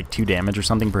like 2 damage or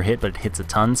something per hit, but it hits a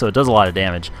ton, so it does a lot of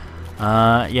damage.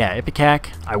 Yeah, Ipecac.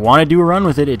 I want to do a run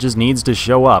with it. It just needs to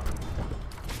show up.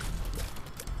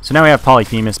 So now we have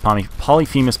Polyphemus.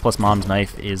 Polyphemus plus Mom's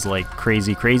Knife is like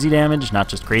crazy, crazy damage. Not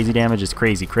just crazy damage, it's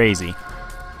crazy, crazy.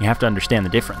 You have to understand the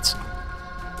difference.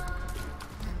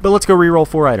 But let's go reroll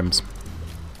 4 items.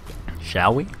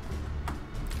 Shall we?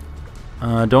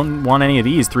 Don't want any of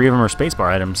these. 3 of them are spacebar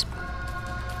items.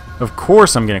 Of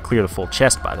course I'm going to clear the full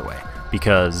chest, by the way,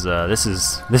 because this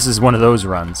is one of those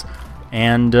runs.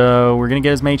 And we're going to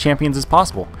get as many champions as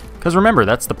possible. Because remember,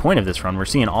 that's the point of this run. We're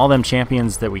seeing all them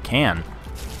champions that we can.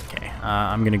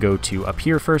 I'm going to go to up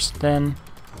here first, then.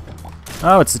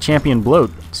 Oh, it's the champion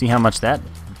bloat. See how much that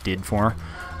did for her.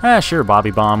 Ah, sure,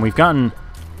 Bobby Bomb.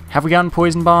 Have we gotten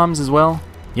poison bombs as well?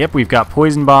 Yep, we've got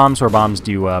poison bombs, so our bombs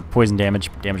do poison damage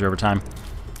over time.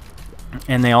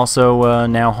 And they also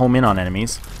now home in on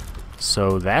enemies.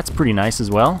 So that's pretty nice as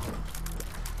well.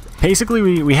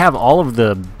 Basically, we have all of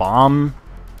the bomb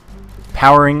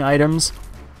powering items.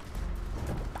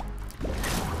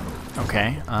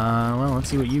 Okay, well, let's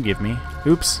see what you give me.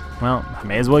 Oops, well, I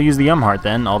may as well use the Heart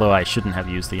then, although I shouldn't have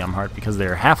used the Heart because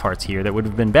there are half hearts here that would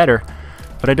have been better.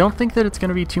 But I don't think that it's going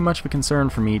to be too much of a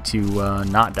concern for me to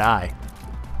not die.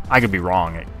 I could be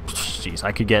wrong. Jeez,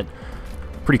 I could get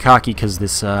pretty cocky because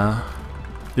this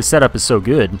setup is so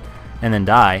good and then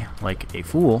die like a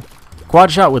fool. Quad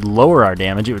Shot would lower our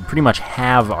damage. It would pretty much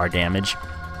halve our damage.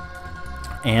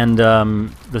 And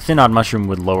the Thin Odd Mushroom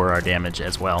would lower our damage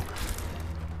as well.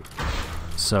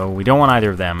 So we don't want either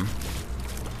of them.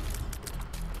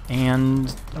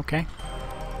 And, okay.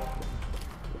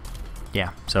 Yeah,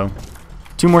 so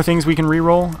 2 more things we can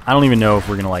reroll. I don't even know if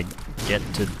we're going to, like,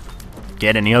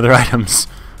 get any other items.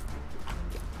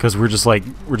 Because we're just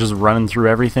running through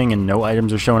everything and no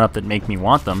items are showing up that make me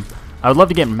want them. I would love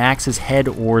to get Max's Head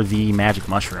or the Magic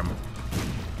Mushroom.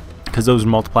 Because those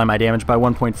would multiply my damage by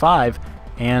 1.5,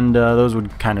 and those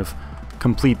would kind of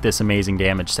complete this amazing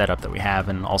damage setup that we have,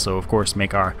 and also, of course,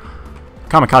 make our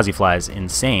Kamikaze Flies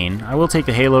insane. I will take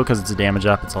the Halo because it's a damage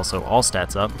up. It's also all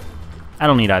stats up. I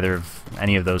don't need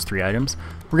any of those 3 items.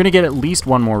 We're going to get at least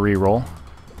 1 more reroll.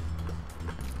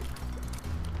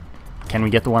 Can we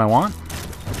get the one I want?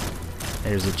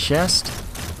 There's a chest.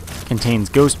 Contains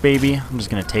Ghost Baby. I'm just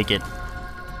going to take it.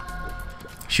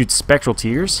 Shoots Spectral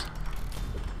Tears.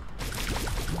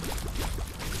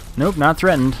 Nope, not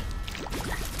threatened.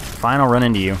 Fine, I'll run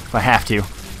into you if I have to.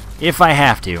 If I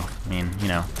have to. I mean, you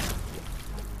know.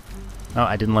 Oh,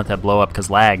 I didn't let that blow up because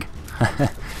lag.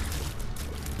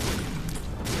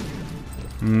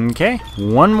 Okay,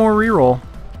 one more reroll.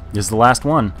 This is the last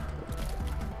one.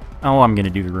 Oh, I'm going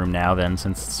to do the room now then,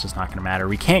 since it's just not going to matter.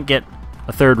 We can't get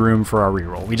a third room for our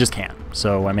reroll. We just can't.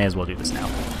 So I may as well do this now.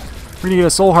 We're going to get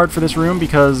a soul heart for this room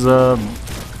because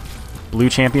blue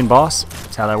champion boss.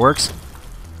 That's how that works.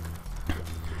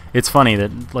 It's funny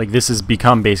that like this has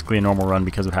become basically a normal run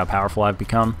because of how powerful I've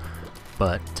become.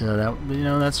 But that, you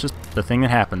know, that's just the thing that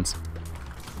happens.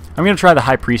 I'm going to try the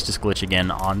High Priestess glitch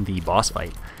again on the boss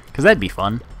fight, because that'd be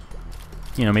fun.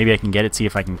 You know, maybe I can get it, see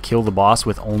if I can kill the boss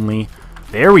with only...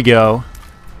 There we go.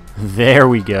 There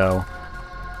we go.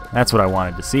 That's what I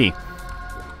wanted to see.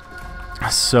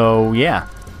 So, yeah.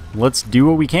 Let's do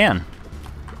what we can.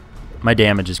 My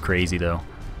damage is crazy, though.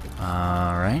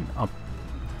 Alright.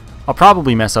 I'll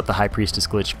probably mess up the High Priestess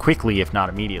glitch quickly, if not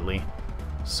immediately.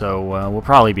 So, we'll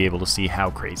probably be able to see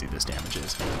how crazy this damage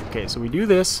is. Okay, so we do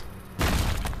this.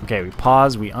 Okay, we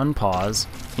pause, we unpause.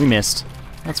 We missed.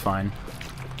 That's fine.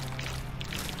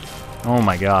 Oh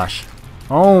my gosh.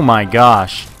 Oh my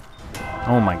gosh.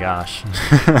 Oh my gosh.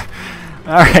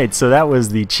 Alright, so that was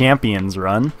the Champions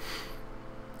run.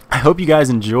 I hope you guys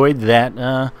enjoyed that,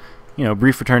 you know,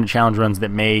 brief return to challenge runs that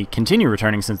may continue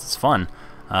returning since it's fun.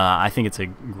 I think it's a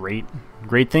great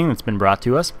thing that's been brought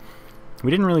to us. We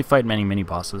didn't really fight many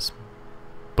mini-bosses.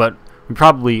 But we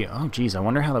probably... Oh, geez, I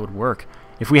wonder how that would work.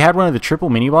 If we had one of the triple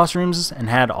mini-boss rooms and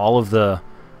had all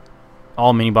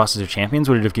mini-bosses are champions,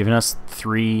 would it have given us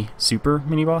 3 super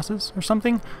mini-bosses or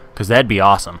something? Because that'd be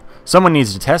awesome. Someone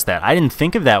needs to test that. I didn't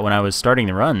think of that when I was starting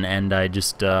the run, and I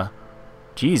just...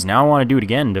 geez, now I want to do it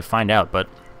again to find out, but...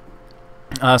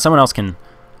 someone else can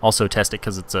also test it,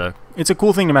 because it's a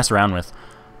cool thing to mess around with.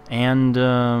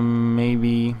 And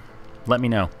maybe let me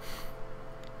know.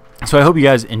 So I hope you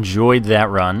guys enjoyed that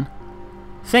run.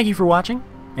 Thank you for watching,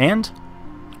 and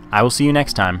I will see you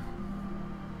next time.